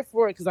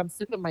for it because I'm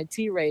sipping my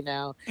tea right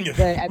now. Yeah.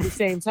 But at the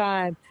same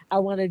time, I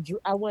want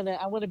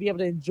to be able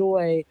to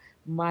enjoy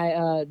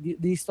my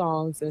these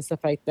songs and stuff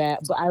like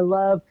that. But I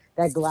love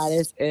that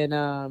Gladys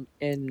and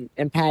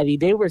Patty,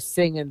 they were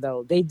singing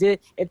though. They did,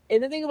 and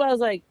the thing about it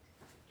is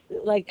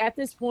like at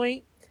this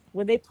point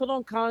when they put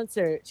on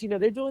concerts,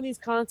 they're doing these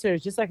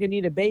concerts just like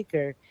Anita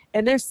Baker,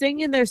 and they're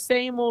singing their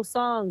same old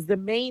songs, the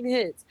main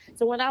hits.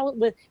 So when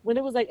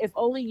it was like if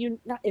only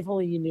you, not if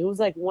only you knew, it was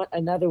like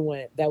another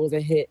one that was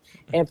a hit,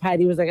 and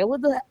Patty was like,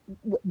 "What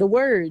the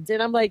words?"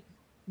 And I'm like,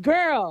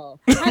 "Girl,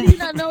 how do you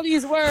not know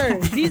these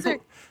words? These are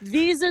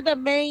the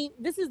main.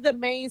 This is the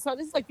main song.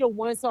 This is like your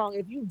one song.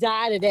 If you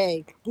die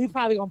today, we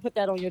probably gonna put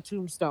that on your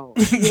tombstone.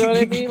 You know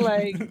what I mean?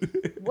 Like,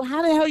 well,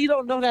 how the hell you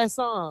don't know that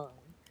song?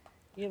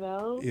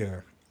 Yeah.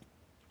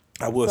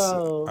 I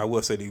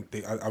will say they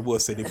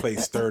played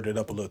stirred it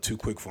up a little too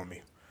quick for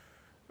me.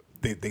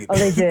 They did.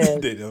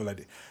 they were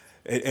like,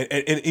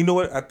 and you know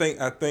what? I think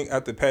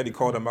after Patty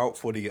called them out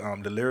for the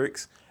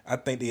lyrics, I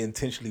think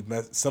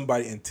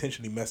somebody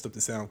intentionally messed up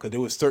the sound because there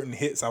were certain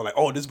hits. I was like,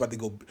 oh, this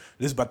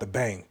is about to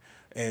bang,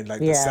 and like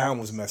the sound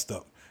was messed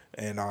up,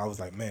 and I was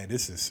like, man,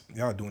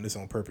 y'all doing this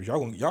on purpose.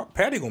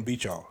 Patty gonna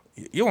beat y'all.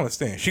 You don't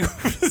understand? She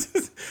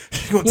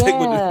gonna take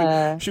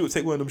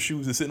one of them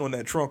shoes and sit on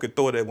that trunk and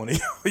throw it at one of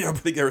y'all. Y'all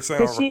better get her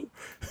sound right.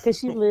 Because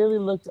she literally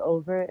looked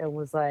over and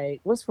was like,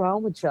 "What's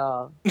wrong with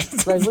y'all?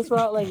 Like, what's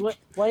wrong? Like, what?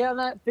 Why y'all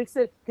not fix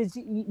it? Because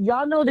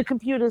y'all know the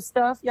computer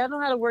stuff. Y'all know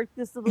how to work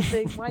this little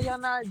thing. Why y'all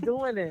not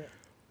doing it?"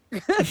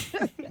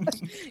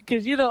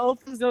 Because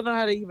old folks don't know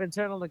how to even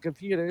turn on the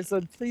computer, so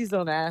please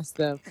don't ask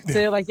them.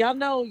 Say like,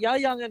 y'all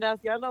young enough,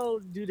 y'all know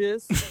do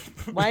this.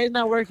 Why is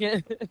not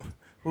working?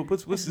 Well,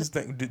 what's this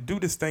thing? Do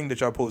this thing that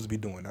y'all supposed to be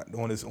doing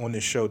on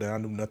this show that I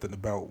knew nothing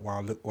about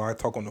while I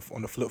talk on the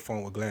flip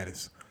phone with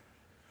Gladys.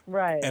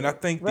 Right. And I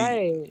think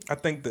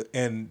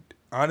and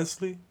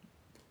honestly,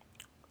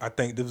 I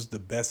think this was the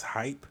best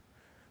hype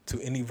to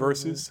any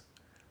verses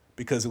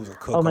because it was a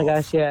cook-off. Oh my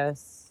gosh,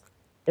 yes.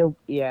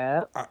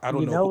 Yeah. I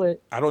don't know.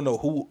 I don't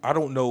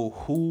know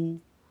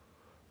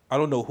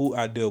who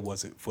idea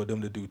was it for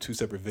them to do two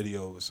separate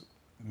videos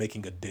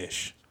making a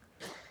dish.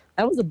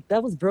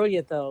 That was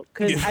brilliant though,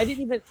 because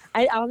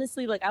I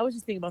honestly, like, I was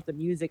just thinking about the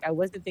music. I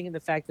wasn't thinking the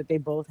fact that they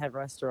both have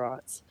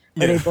restaurants,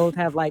 but they both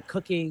have like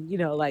cooking.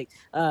 Like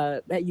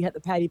you have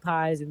the Patty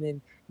Pies, and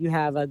then you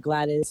have a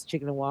Gladys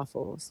Chicken and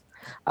Waffles,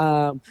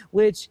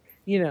 which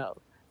I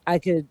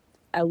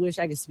wish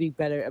I could speak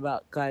better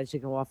about Gladys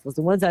Chicken and Waffles.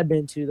 The ones I've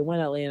been to, the one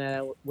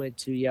Atlanta I went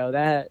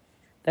to,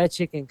 that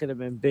chicken could have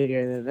been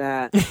bigger than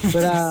that,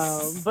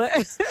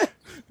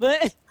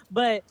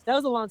 but that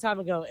was a long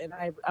time ago, and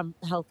I'm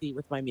healthy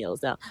with my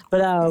meals now.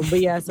 But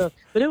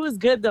it was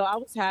good though. I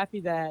was happy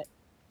that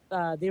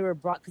they were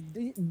brought.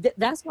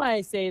 That's why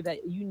I say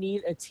that you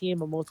need a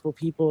team of multiple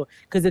people,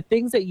 because the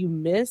things that you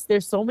miss,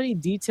 there's so many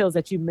details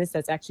that you miss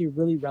that's actually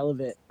really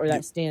relevant or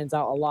that stands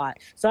out a lot.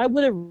 So I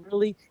would have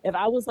really, if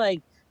I was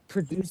like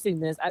producing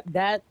this,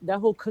 that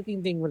whole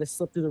cooking thing would have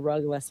slipped through the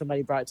rug unless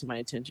somebody brought it to my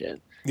attention.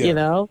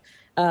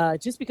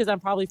 Just because I'm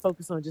probably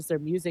focused on just their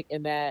music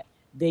and that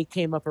they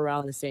came up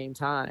around the same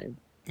time,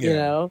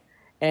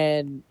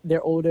 and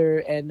they're older,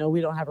 and no, we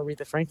don't have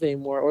Aretha Franklin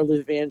anymore or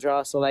Luther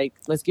Vandross. So like,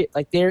 let's get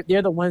like they're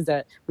the ones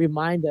that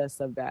remind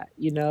us of that,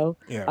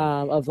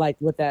 of like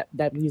what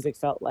that music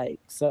felt like.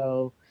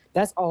 So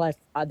that's all I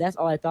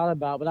thought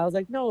about. But I was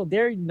like, no,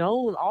 they're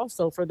known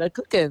also for the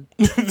cooking,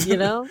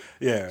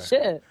 Yeah.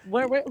 Shit,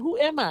 where who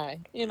am I?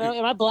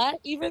 Am I black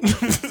even?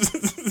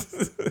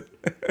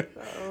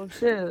 Oh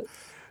shit.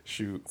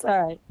 Shoot. It's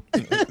all right.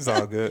 It's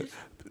all good.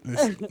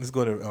 Let's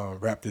go to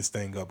wrap this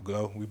thing up,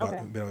 Glow. We've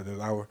been on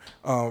an hour.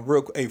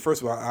 Hey,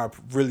 first of all, I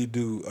really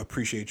do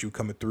appreciate you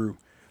coming through.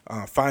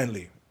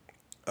 Finally,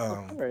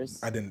 of course.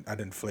 I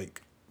didn't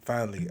flake.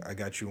 Finally, I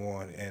got you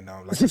on, and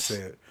like I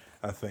said,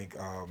 I think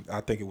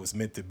it was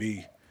meant to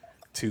be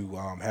to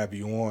have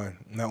you on,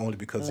 not only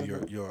because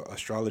of your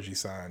astrology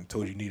sign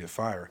told you needed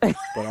fire,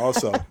 but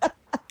also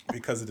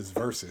because of this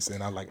verses,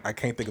 and I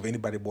can't think of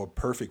anybody more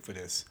perfect for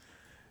this.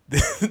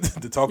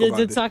 to talk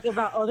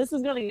about this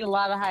is gonna get a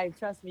lot of hype.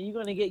 Trust me,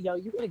 you're gonna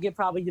get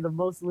probably the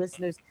most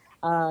listeners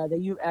that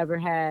you've ever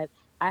had.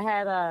 I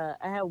had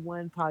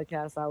one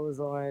podcast I was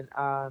on,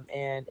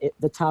 and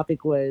the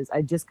topic was,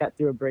 I just got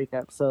through a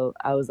breakup, so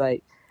I was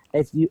like,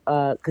 if you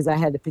because I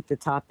had to pick the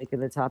topic,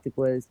 and the topic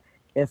was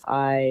if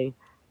I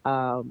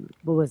what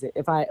was it?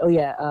 If I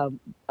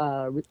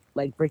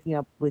like breaking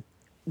up with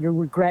your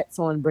regrets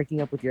on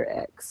breaking up with your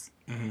ex.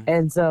 Mm-hmm.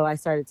 And so I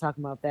started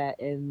talking about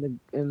that, and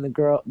the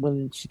girl,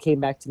 when she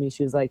came back to me,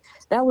 she was like,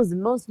 that was the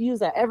most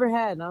views I ever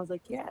had. And I was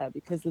like, yeah,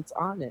 because it's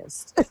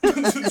honest.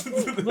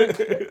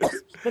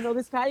 but no,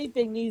 this Patty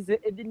thing needs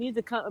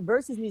to come,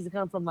 versus needs to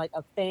come from like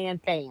a fan.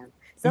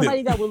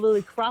 Somebody that will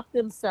literally crop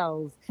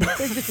themselves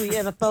physically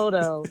in a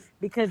photo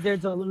because they're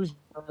delusional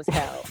as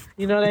hell.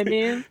 You know what I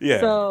mean? Yeah.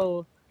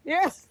 So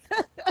yes.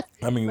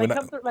 I mean,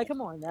 like,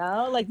 come on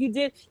now. Like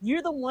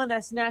you're the one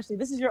that snatched it.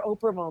 This is your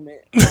Oprah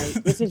moment.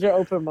 Like, this is your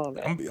Oprah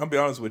moment. I'll be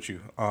honest with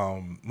you.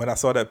 When I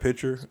saw that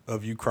picture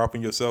of you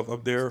cropping yourself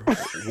up there,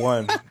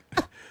 one,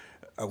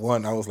 I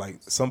was like,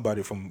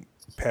 somebody from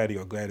Patty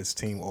or Gladys'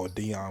 team or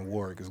Dionne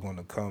Warwick is going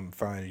to come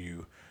find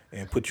you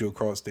and put you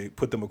across their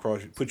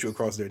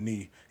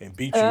knee and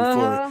beat you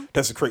for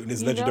desecrating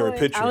this legendary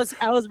picture.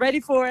 I was ready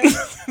for it.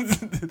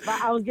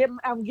 I'm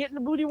getting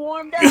the booty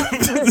warmed up.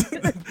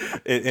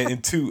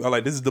 and two, I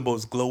like, this is the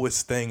most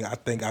glowest thing I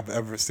think I've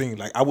ever seen.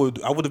 Like, I would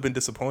have been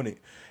disappointed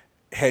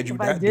had you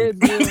not did.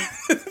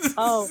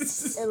 Oh,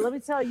 and let me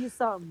tell you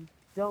something.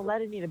 Don't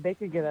let Anita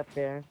Baker get up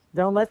there.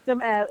 Don't let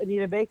them add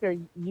Anita Baker.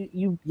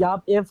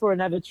 Y'all in for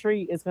another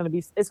treat. It's gonna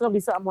be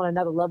something on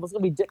another level. It's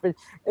gonna be different.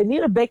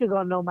 Anita Baker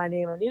gonna know my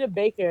name. Anita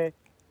Baker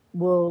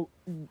will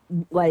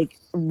like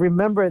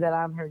remember that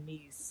I'm her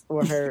niece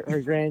or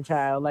her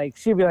grandchild. Like,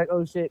 she'll be like,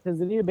 oh shit, because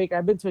Anita Baker.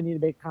 I've been to Anita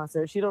Baker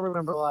concert. She don't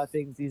remember a lot of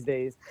things these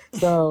days.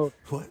 So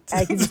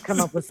I can just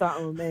come up with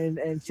something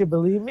and she'll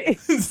believe me.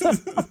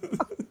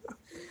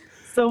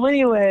 So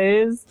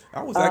anyways,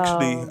 I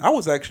saw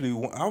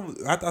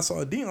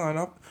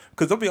Dionne,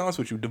 because I'll be honest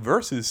with you, the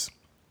verses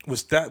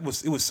was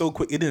so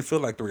quick. It didn't feel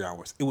like 3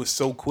 hours. It was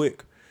so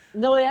quick.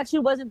 No, it actually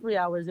wasn't 3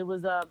 hours. It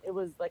was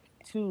like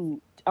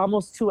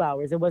almost 2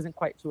 hours. It wasn't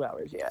quite 2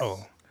 hours yet.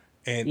 Oh,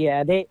 and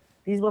yeah,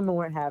 these women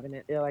weren't having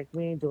it. They're like,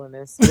 we ain't doing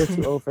this. We're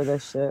too old for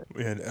this shit.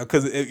 Yeah,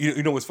 because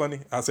you know what's funny?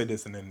 I'll say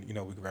this and then we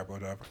can wrap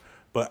it up.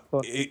 But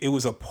it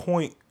was a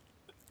point.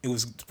 It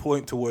was a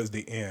point towards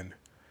the end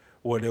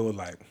where they were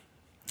like,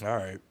 all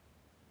right.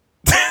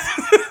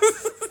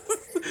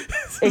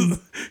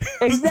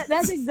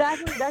 That's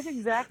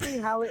exactly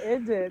how it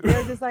ended.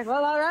 They're just like,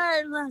 well, all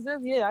right,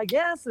 yeah, I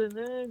guess. And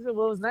then,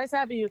 well, it was nice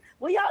having you.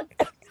 What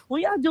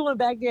y'all doing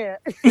back there?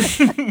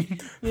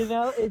 You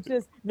know, it's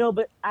just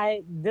but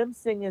them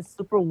singing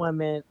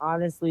Superwoman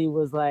honestly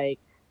was like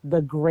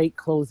the great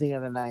closing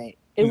of the night.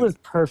 It was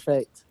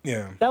perfect.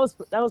 Yeah, that was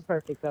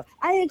perfect though.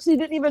 I actually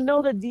didn't even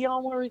know that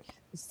Dionne Warwick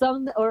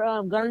sung or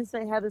Garden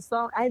State had a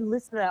song. I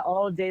listened to that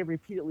all day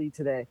repeatedly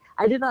today.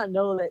 I did not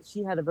know that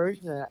she had a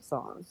version of that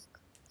song.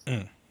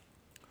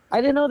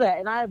 I didn't know that,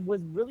 and I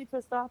was really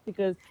pissed off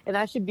and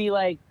I should be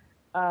like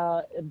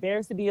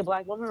embarrassed to be a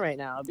black woman right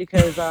now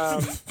because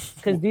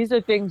these are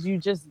things you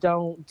just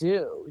don't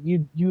do.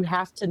 You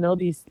have to know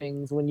these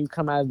things when you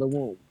come out of the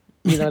womb.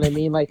 You know what I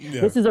mean? Like,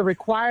 This is a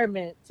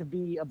requirement to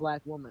be a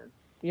black woman.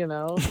 You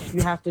know,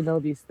 you have to know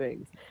these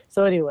things.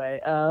 So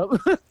anyway,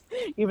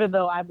 even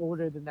though I'm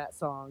older than that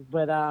song,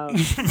 but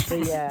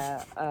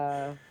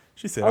yeah.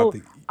 She said, I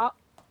do.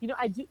 You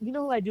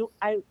know who I do?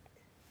 I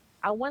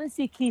want to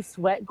see Keith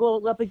Sweat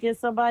go up against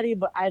somebody,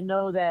 but I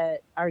know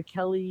that R.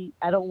 Kelly.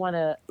 I don't want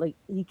to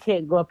he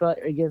can't go up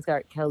against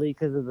R. Kelly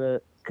because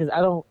I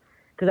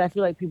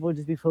feel like people would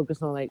just be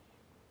focused on like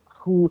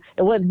who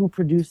it wasn't who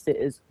produced it,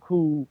 is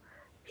who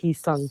he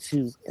sung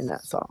to in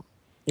that song.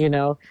 You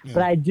know,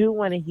 but I do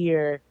want to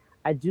get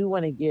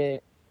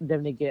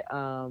them to get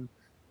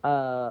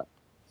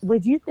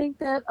would you think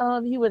that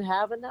he would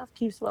have enough?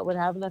 Keith Sweat would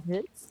have enough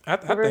hits? I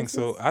think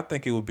so. I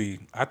think it would be.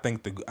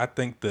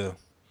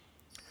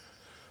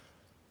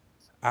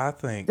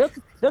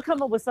 They'll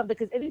come up with something,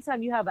 because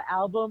anytime you have an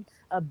album,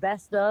 a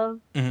best of,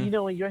 in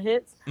your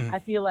hits, I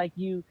feel like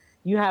you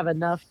have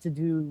enough to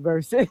do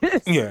verses.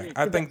 Yeah,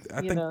 I think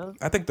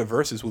the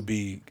verses would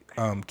be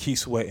Keith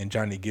Sweat and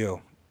Johnny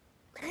Gill.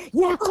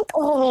 Yeah.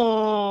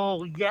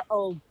 Oh, yeah.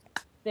 Oh,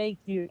 thank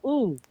you.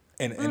 Ooh.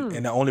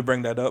 And I only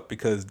bring that up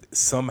because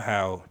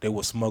somehow they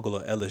will smuggle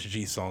a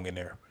LSG song in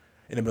there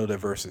in the middle of their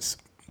verses.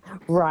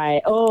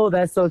 Right. Oh,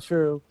 that's so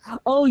true.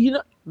 Oh,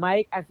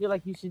 Mike, I feel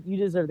like you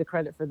deserve the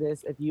credit for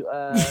this if you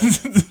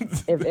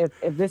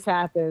if this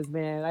happens,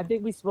 man. I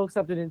think we spoke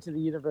something into the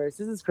universe.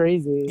 This is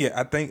crazy. Yeah,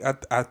 I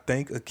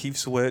think a Keith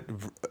Sweat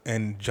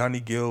and Johnny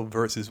Gill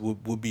versus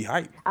would be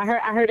hype. I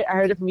heard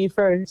it from you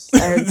first.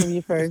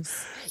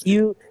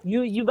 You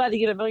about to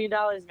get $1 million,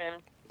 man.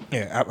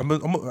 Yeah, I'm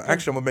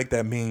gonna make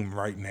that meme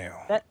right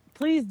now.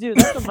 Please do.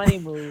 That's a money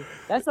move.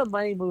 That's a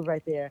money move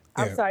right there.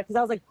 I'm sorry, because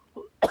I was like,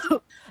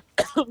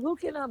 who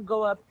can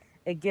go up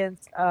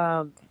against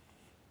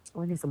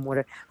I need some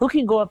water. Who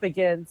can go up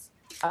against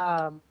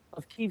of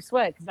Keith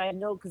Sweat?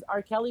 Because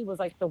R. Kelly was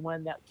like the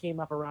one that came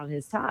up around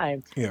his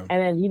time. Yeah.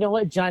 And then you know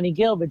what? Johnny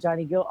Gill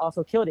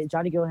also killed it.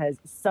 Johnny Gill has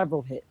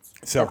several hits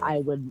that I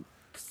would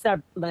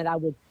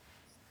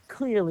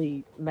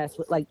clearly mess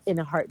with, like in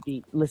a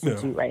heartbeat, listen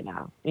to right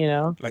now. You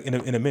know? Like in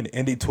a minute.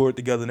 And they toured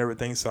together and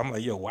everything. So I'm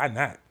like, yo, why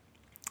not?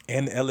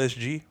 And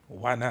LSG,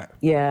 why not?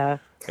 Yeah.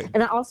 Okay.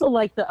 And I also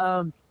like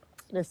the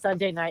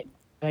Sunday night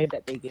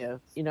that they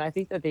give. I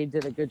think that they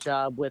did a good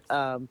job with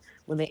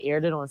when they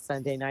aired it on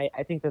Sunday night.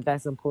 I think that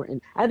that's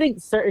important. I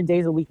think certain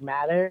days a week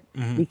matter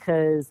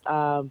because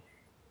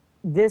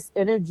this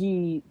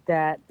energy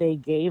that they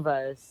gave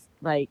us,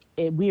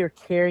 we are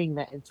carrying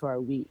that into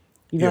our week.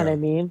 You know what Yeah. I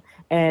mean?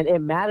 And it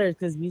matters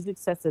because music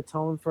sets a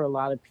tone for a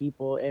lot of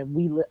people,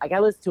 and like I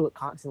listen to it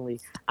constantly.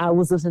 I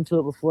was listening to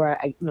it before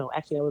no,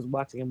 actually I was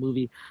watching a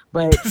movie,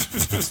 but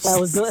I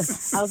was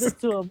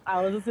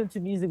listening to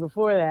music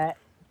before that,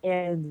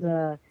 and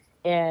but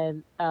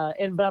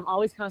I'm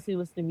always constantly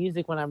listening to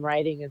music when I'm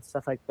writing and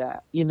stuff like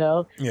that, you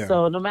know. Yeah.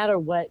 So no matter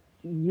what,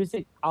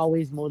 music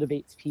always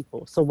motivates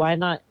people. So why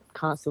not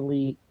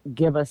constantly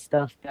give us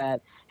stuff that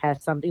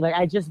has something? Like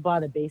I just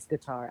bought a bass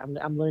guitar.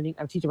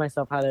 I'm teaching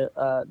myself how to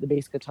the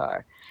bass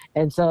guitar,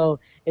 and so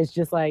it's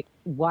just like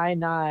why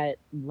not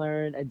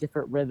learn a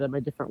different rhythm,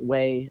 a different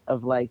way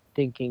of like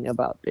thinking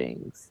about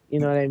things. You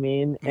know what I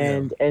mean?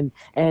 Yeah.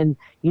 And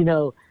you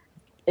know,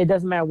 it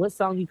doesn't matter what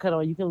song you cut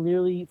on. You can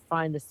literally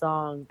find a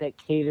song that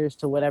caters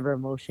to whatever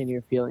emotion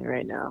you're feeling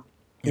right now.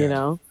 You Yeah.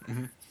 know,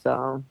 Hmm.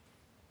 so.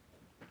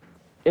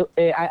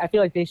 I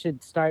feel like they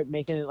should start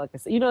making it like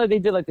a, you know, they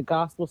did like the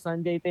gospel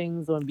Sunday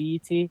things on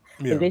BET. Like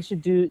Yeah. they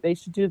should do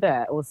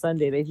that on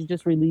Sunday. They should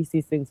just release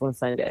these things on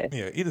Sunday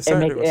Yeah. Either and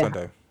Saturday make or it.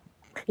 Sunday.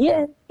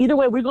 Yeah, either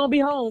way, we're gonna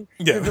be home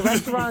Yeah. because the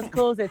restaurants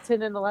close at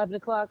 10 and 11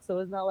 o'clock. So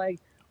it's not like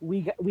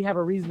we have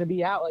a reason to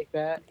be out like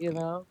that, you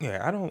know.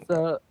 Yeah, I don't.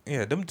 So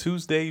Yeah, them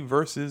Tuesday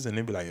verses, and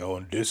they'd be like, "Oh,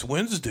 on this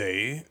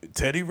Wednesday,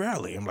 Teddy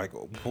Riley." I'm like,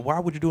 well, why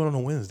would you do it on a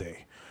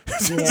Wednesday?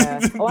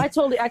 yeah. Oh, I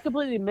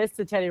completely missed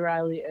the Teddy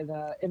Riley,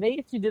 and they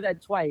actually did that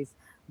twice,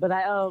 but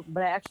I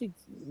actually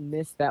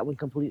missed that one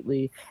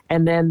completely.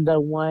 And then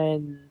the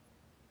one,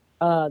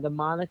 the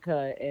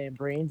Monica and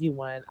Brandy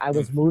one, I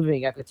was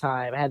moving at the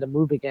time. I had to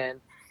move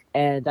again,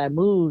 and I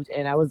moved,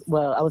 and I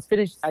was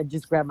finished. I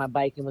just grabbed my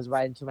bike and was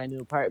riding to my new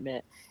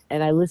apartment,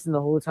 and I listened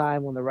the whole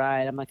time on the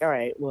ride. I'm like, all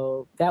right,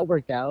 well, that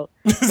worked out.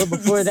 But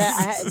before that,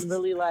 I hadn't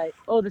really like,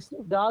 oh, the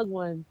Snoop Dogg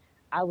one.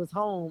 I was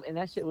home, and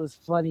that shit was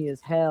funny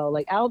as hell.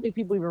 Like I don't think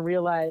people even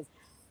realized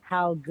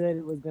how good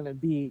it was gonna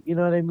be. You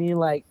know what I mean?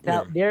 Like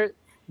Yeah.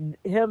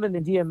 him and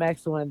the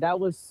DMX one. That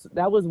was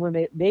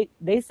when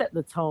they set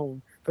the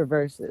tone for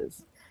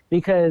verses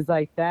because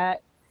like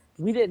that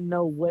we didn't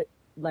know what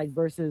like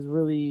verses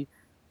really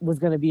was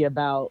gonna be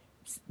about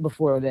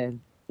before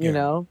then. You Yeah.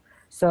 know.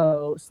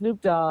 So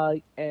Snoop Dogg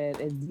and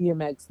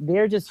DMX,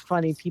 they're just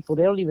funny people.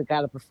 They don't even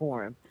gotta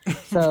perform.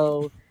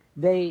 So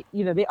they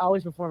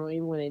always perform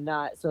even when they're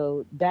not.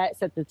 So that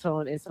set the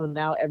tone, and so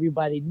now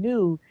everybody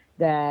knew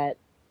that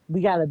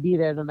we got to be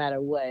there no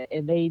matter what,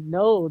 and they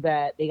know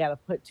that they got to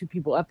put two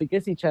people up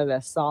against each other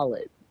that's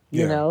solid,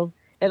 you Yeah. know.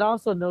 It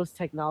also knows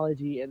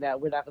technology and that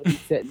we're not going to be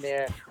sitting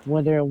there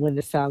wondering when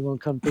the sound going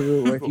to come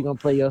through or if you're going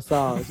to play your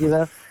songs, you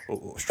know.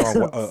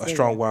 A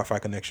strong Wi-Fi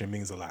connection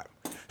means a lot.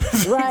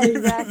 Right,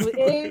 exactly.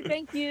 Hey,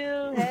 thank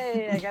you.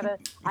 Hey,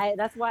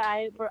 that's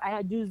why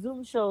I do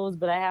Zoom shows,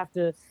 but I have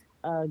to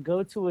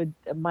go to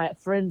my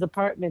friend's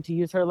apartment to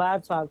use her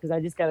laptop because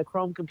I just got a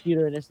Chrome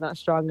computer and it's not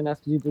strong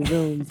enough to do the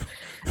Zooms.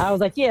 I was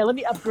like, yeah, let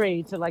me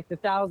upgrade to like the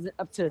 1,000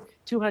 up to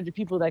 200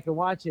 people that can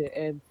watch it.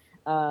 And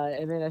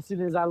then as soon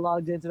as I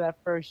logged into that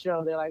first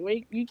show, they're like,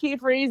 wait, you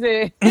keep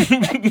freezing.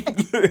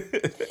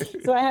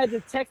 So I had to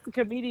text the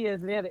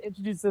comedians and they had to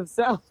introduce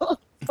themselves.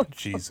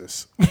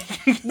 Jesus.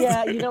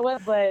 Yeah, you know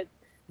what? But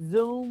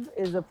Zoom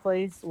is a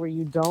place where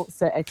you don't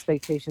set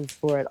expectations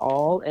for it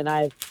all. And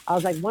I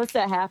was like, once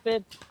that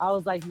happened, I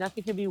was like,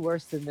 nothing can be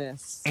worse than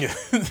this. Yeah.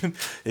 It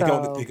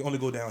can only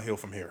go downhill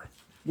from here.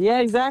 Yeah,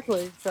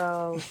 exactly.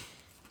 So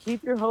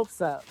keep your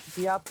hopes up.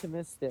 Be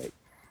optimistic.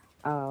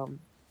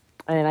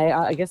 And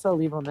I guess I'll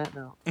leave on that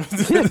note.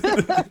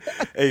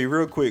 Hey,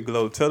 real quick,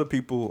 Glow, tell the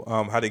people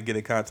how to get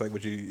in contact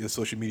with you, your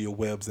social media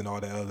webs and all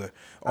that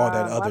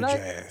other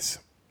jazz.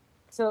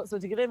 So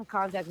to get in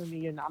contact with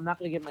me, I'm not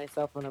gonna get my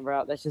cell phone number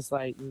out. That's just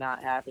like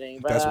not happening.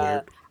 But That's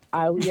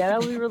weird. Yeah, that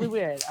would be really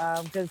weird.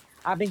 Because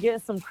I've been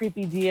getting some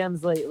creepy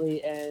DMs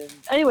lately. And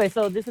anyway,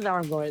 so this is how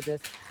I'm going with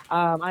this.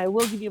 I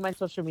will give you my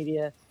social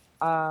media.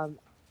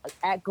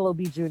 At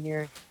Globy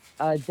Jr.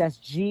 That's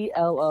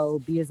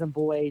GLOB as in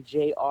boy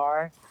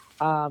JR.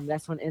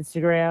 That's on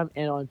Instagram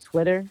and on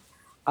Twitter.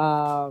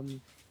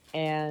 And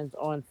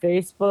on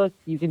Facebook,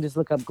 you can just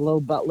look up Glow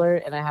Butler,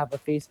 and I have a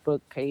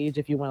Facebook page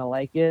if you want to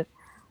like it.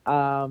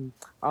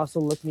 Also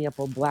look me up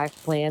on Black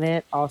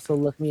Planet. Also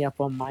look me up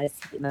on my.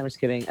 No, I'm just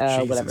kidding.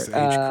 Whatever. Jesus H.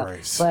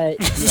 Christ. But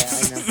yeah,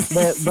 I know.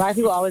 But Black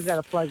people always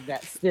gotta plug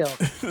that. Still,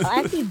 I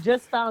actually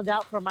just found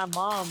out from my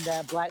mom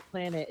that Black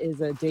Planet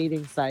is a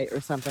dating site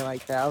or something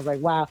like that. I was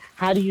like, wow,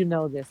 how do you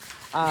know this?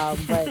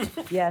 But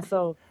yeah,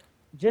 so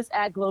just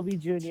at Globy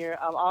Jr.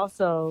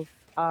 Also,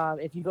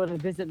 if you go to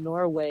Visit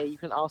Norway, you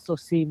can also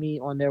see me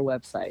on their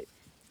website.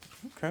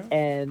 Okay.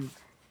 And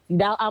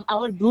now I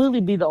would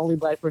literally be the only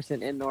Black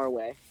person in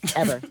Norway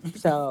ever.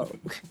 So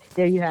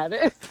there you have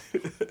it.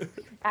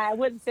 I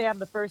wouldn't say I'm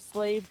the first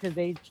slave because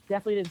they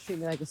definitely didn't treat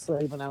me like a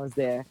slave when I was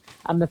there.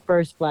 I'm the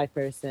first Black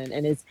person.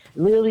 And it's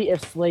literally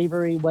if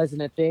slavery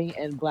wasn't a thing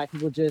and Black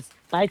people just,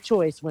 by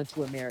choice, went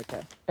to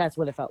America. That's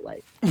what it felt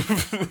like.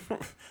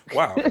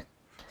 Wow.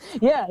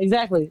 Yeah,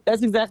 exactly.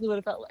 That's exactly what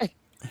it felt like.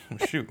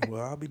 Shoot.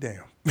 Well, I'll be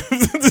damned.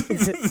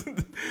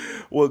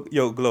 Well,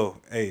 yo, Glow,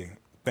 hey,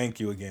 thank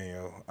you again,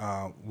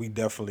 yo. We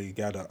definitely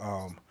gotta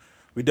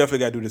we definitely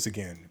got to do this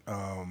again.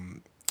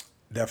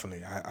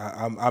 Definitely.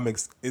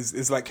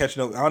 It's like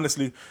catching up.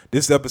 Honestly,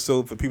 this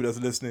episode, for people that's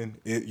listening,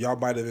 y'all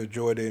might have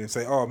enjoyed it and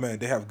say, oh man,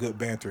 they have good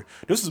banter.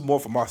 This is more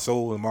for my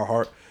soul and my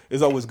heart.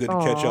 It's always good to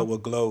catch up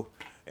with Glow.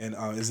 And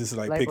it's just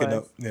like picking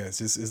up,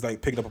 it's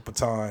like picking up a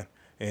baton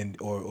and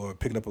or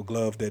picking up a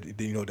glove that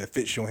that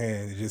fits your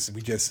hand.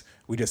 We just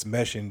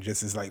meshing.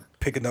 Just is like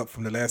picking up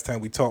from the last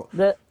time we talked.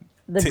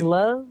 The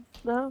glove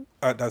though.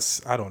 I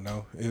don't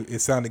know. It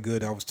sounded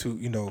good. I was too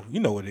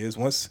what it is.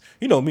 Once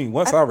me.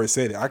 Once I already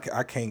said it,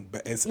 I can't.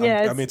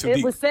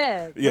 It was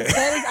said. Yeah,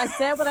 I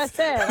said what I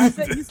said. I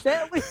said you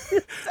said what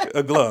you said.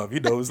 A glove.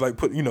 It's like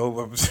put.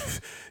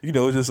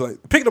 It's just like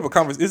picking up a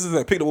conversation. This is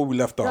like picking up where we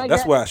left off. Like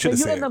That's why I should have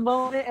said. said. You in the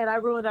moment, and I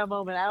ruined that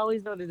moment. I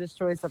always know to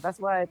destroy stuff. That's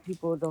why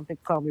people don't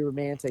call me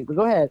romantic. But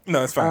go ahead.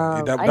 No, it's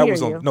fine. That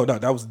was on. No,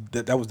 that was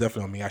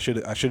definitely on me. I should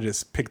have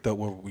just picked up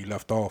where we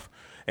left off.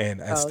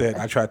 And instead,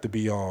 I tried to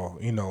be all,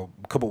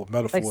 come up with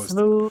metaphors.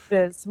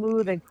 Like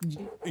smooth and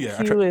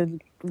cute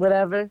and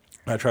whatever.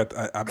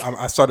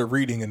 I started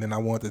reading, and then I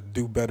wanted to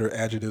do better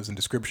adjectives and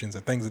descriptions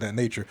and things of that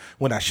nature.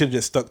 When I should have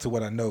just stuck to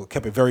what I know,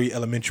 kept it very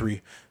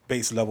elementary,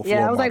 base level.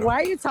 Yeah, I was like, why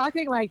are you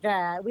talking like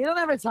that? We don't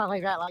ever talk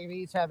like that, like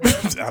each other.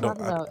 I don't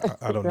know.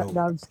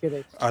 No, I'm just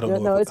kidding. I don't know.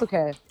 No, it's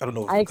okay. I don't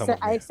know. I accept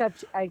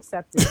it.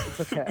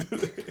 It's okay.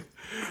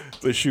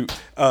 But shoot,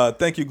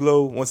 thank you,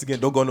 Glow. Once again,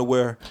 don't go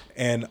nowhere.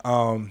 And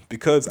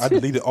because I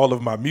deleted all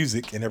of my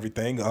music and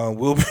everything,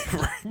 we'll be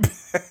right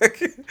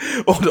back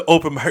on the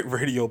Open Mic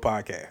Radio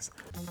podcast.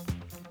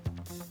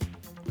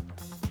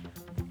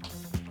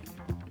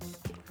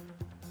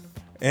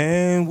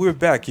 And we're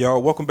back,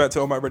 y'all. Welcome back to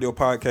Open Mic Radio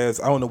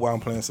podcast. I don't know why I'm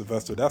playing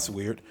Sylvester. That's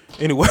weird.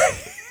 Anyway,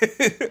 hey,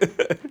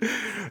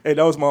 that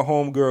was my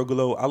homegirl,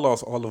 Glow. I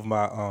lost all of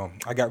my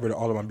I got rid of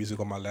all of my music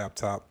on my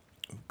laptop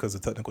because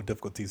of technical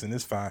difficulties, and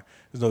it's fine.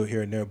 There's no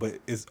here and there, but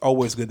it's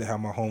always good to have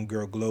my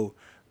homegirl Glow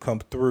come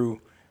through.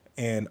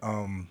 And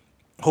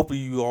hopefully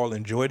you all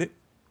enjoyed it.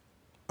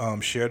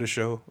 Share the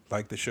show,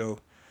 like the show,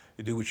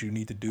 to do what you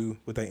need to do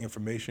with that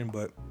information.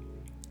 But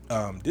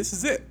this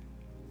is it.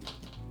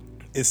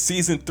 It's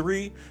season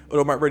 3 of the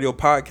Open Mic Radio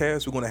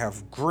podcast. We're going to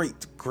have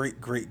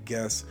great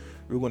guests.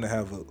 We're going to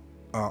have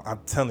I'm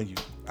telling you,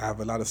 I have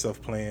a lot of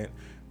stuff planned.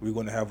 We're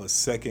going to have a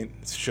second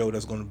show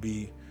that's going to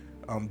be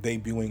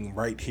debuting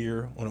right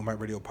here on the Mic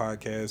Radio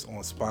podcast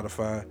on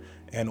Spotify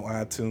and on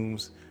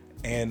iTunes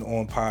and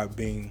on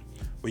Podbean,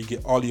 where you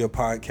get all of your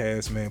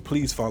podcasts, man.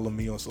 Please follow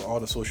me on all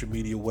the social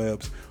media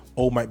webs,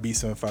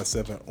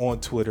 OMicB757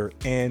 on Twitter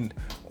and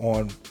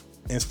on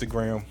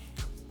Instagram.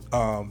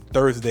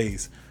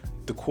 Thursdays,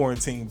 the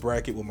quarantine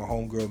bracket with my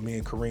homegirl, me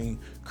and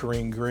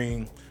Kareem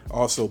Green.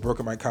 Also,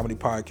 Broken Mic Comedy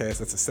Podcast.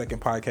 That's the second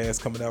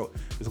podcast coming out.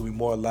 There's going to be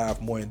more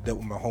live, more in depth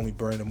with my homie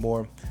Brandon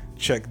Moore.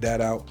 Check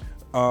that out.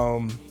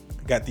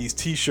 Got these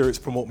t-shirts,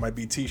 Promote My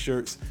B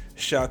t-shirts.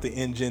 Shout out to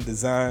Engine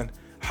Design.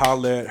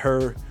 Holla at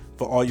her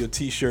for all your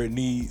t-shirt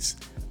needs.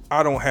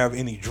 I don't have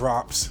any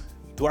drops.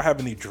 Do I have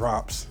any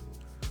drops?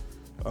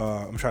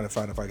 I'm trying to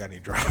find if I got any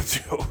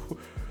drops, yo.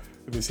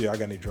 Let me see if I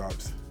got any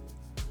drops.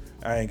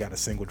 I ain't got a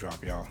single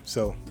drop, y'all.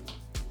 So,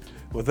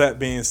 with that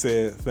being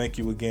said, thank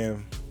you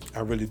again.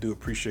 I really do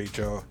appreciate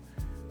y'all.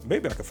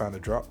 Maybe I can find a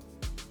drop.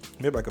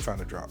 Can I find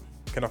a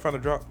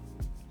drop?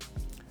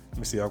 Let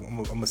me see.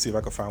 I'm gonna see if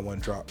I can find one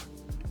drop.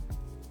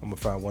 I'm gonna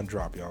find one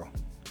drop, y'all.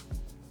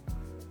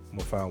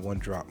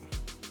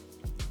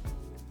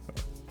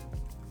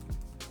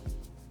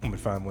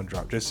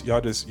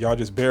 Y'all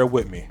just bear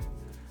with me.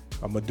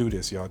 I'm gonna do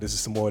this, y'all. This is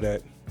some more of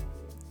that.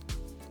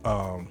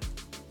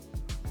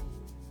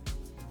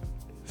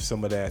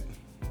 Some of that.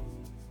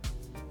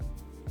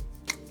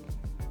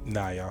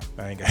 Nah, y'all.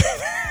 I ain't got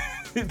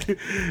it.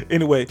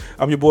 Anyway,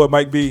 I'm your boy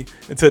Mike B.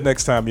 Until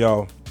next time,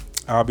 y'all.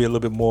 I'll be a little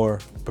bit more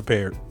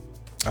prepared.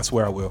 I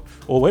swear I will.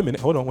 Oh, wait a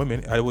minute. Hold on. Wait a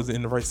minute. I wasn't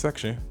in the right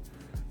section.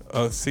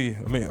 See.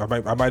 I mean, I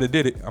might have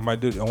did it. I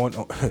want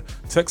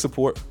tech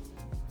support.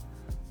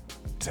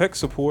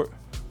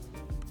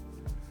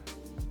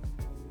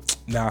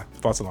 Nah,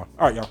 false alarm.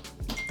 All right, y'all.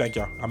 Thank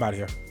y'all. I'm out of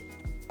here.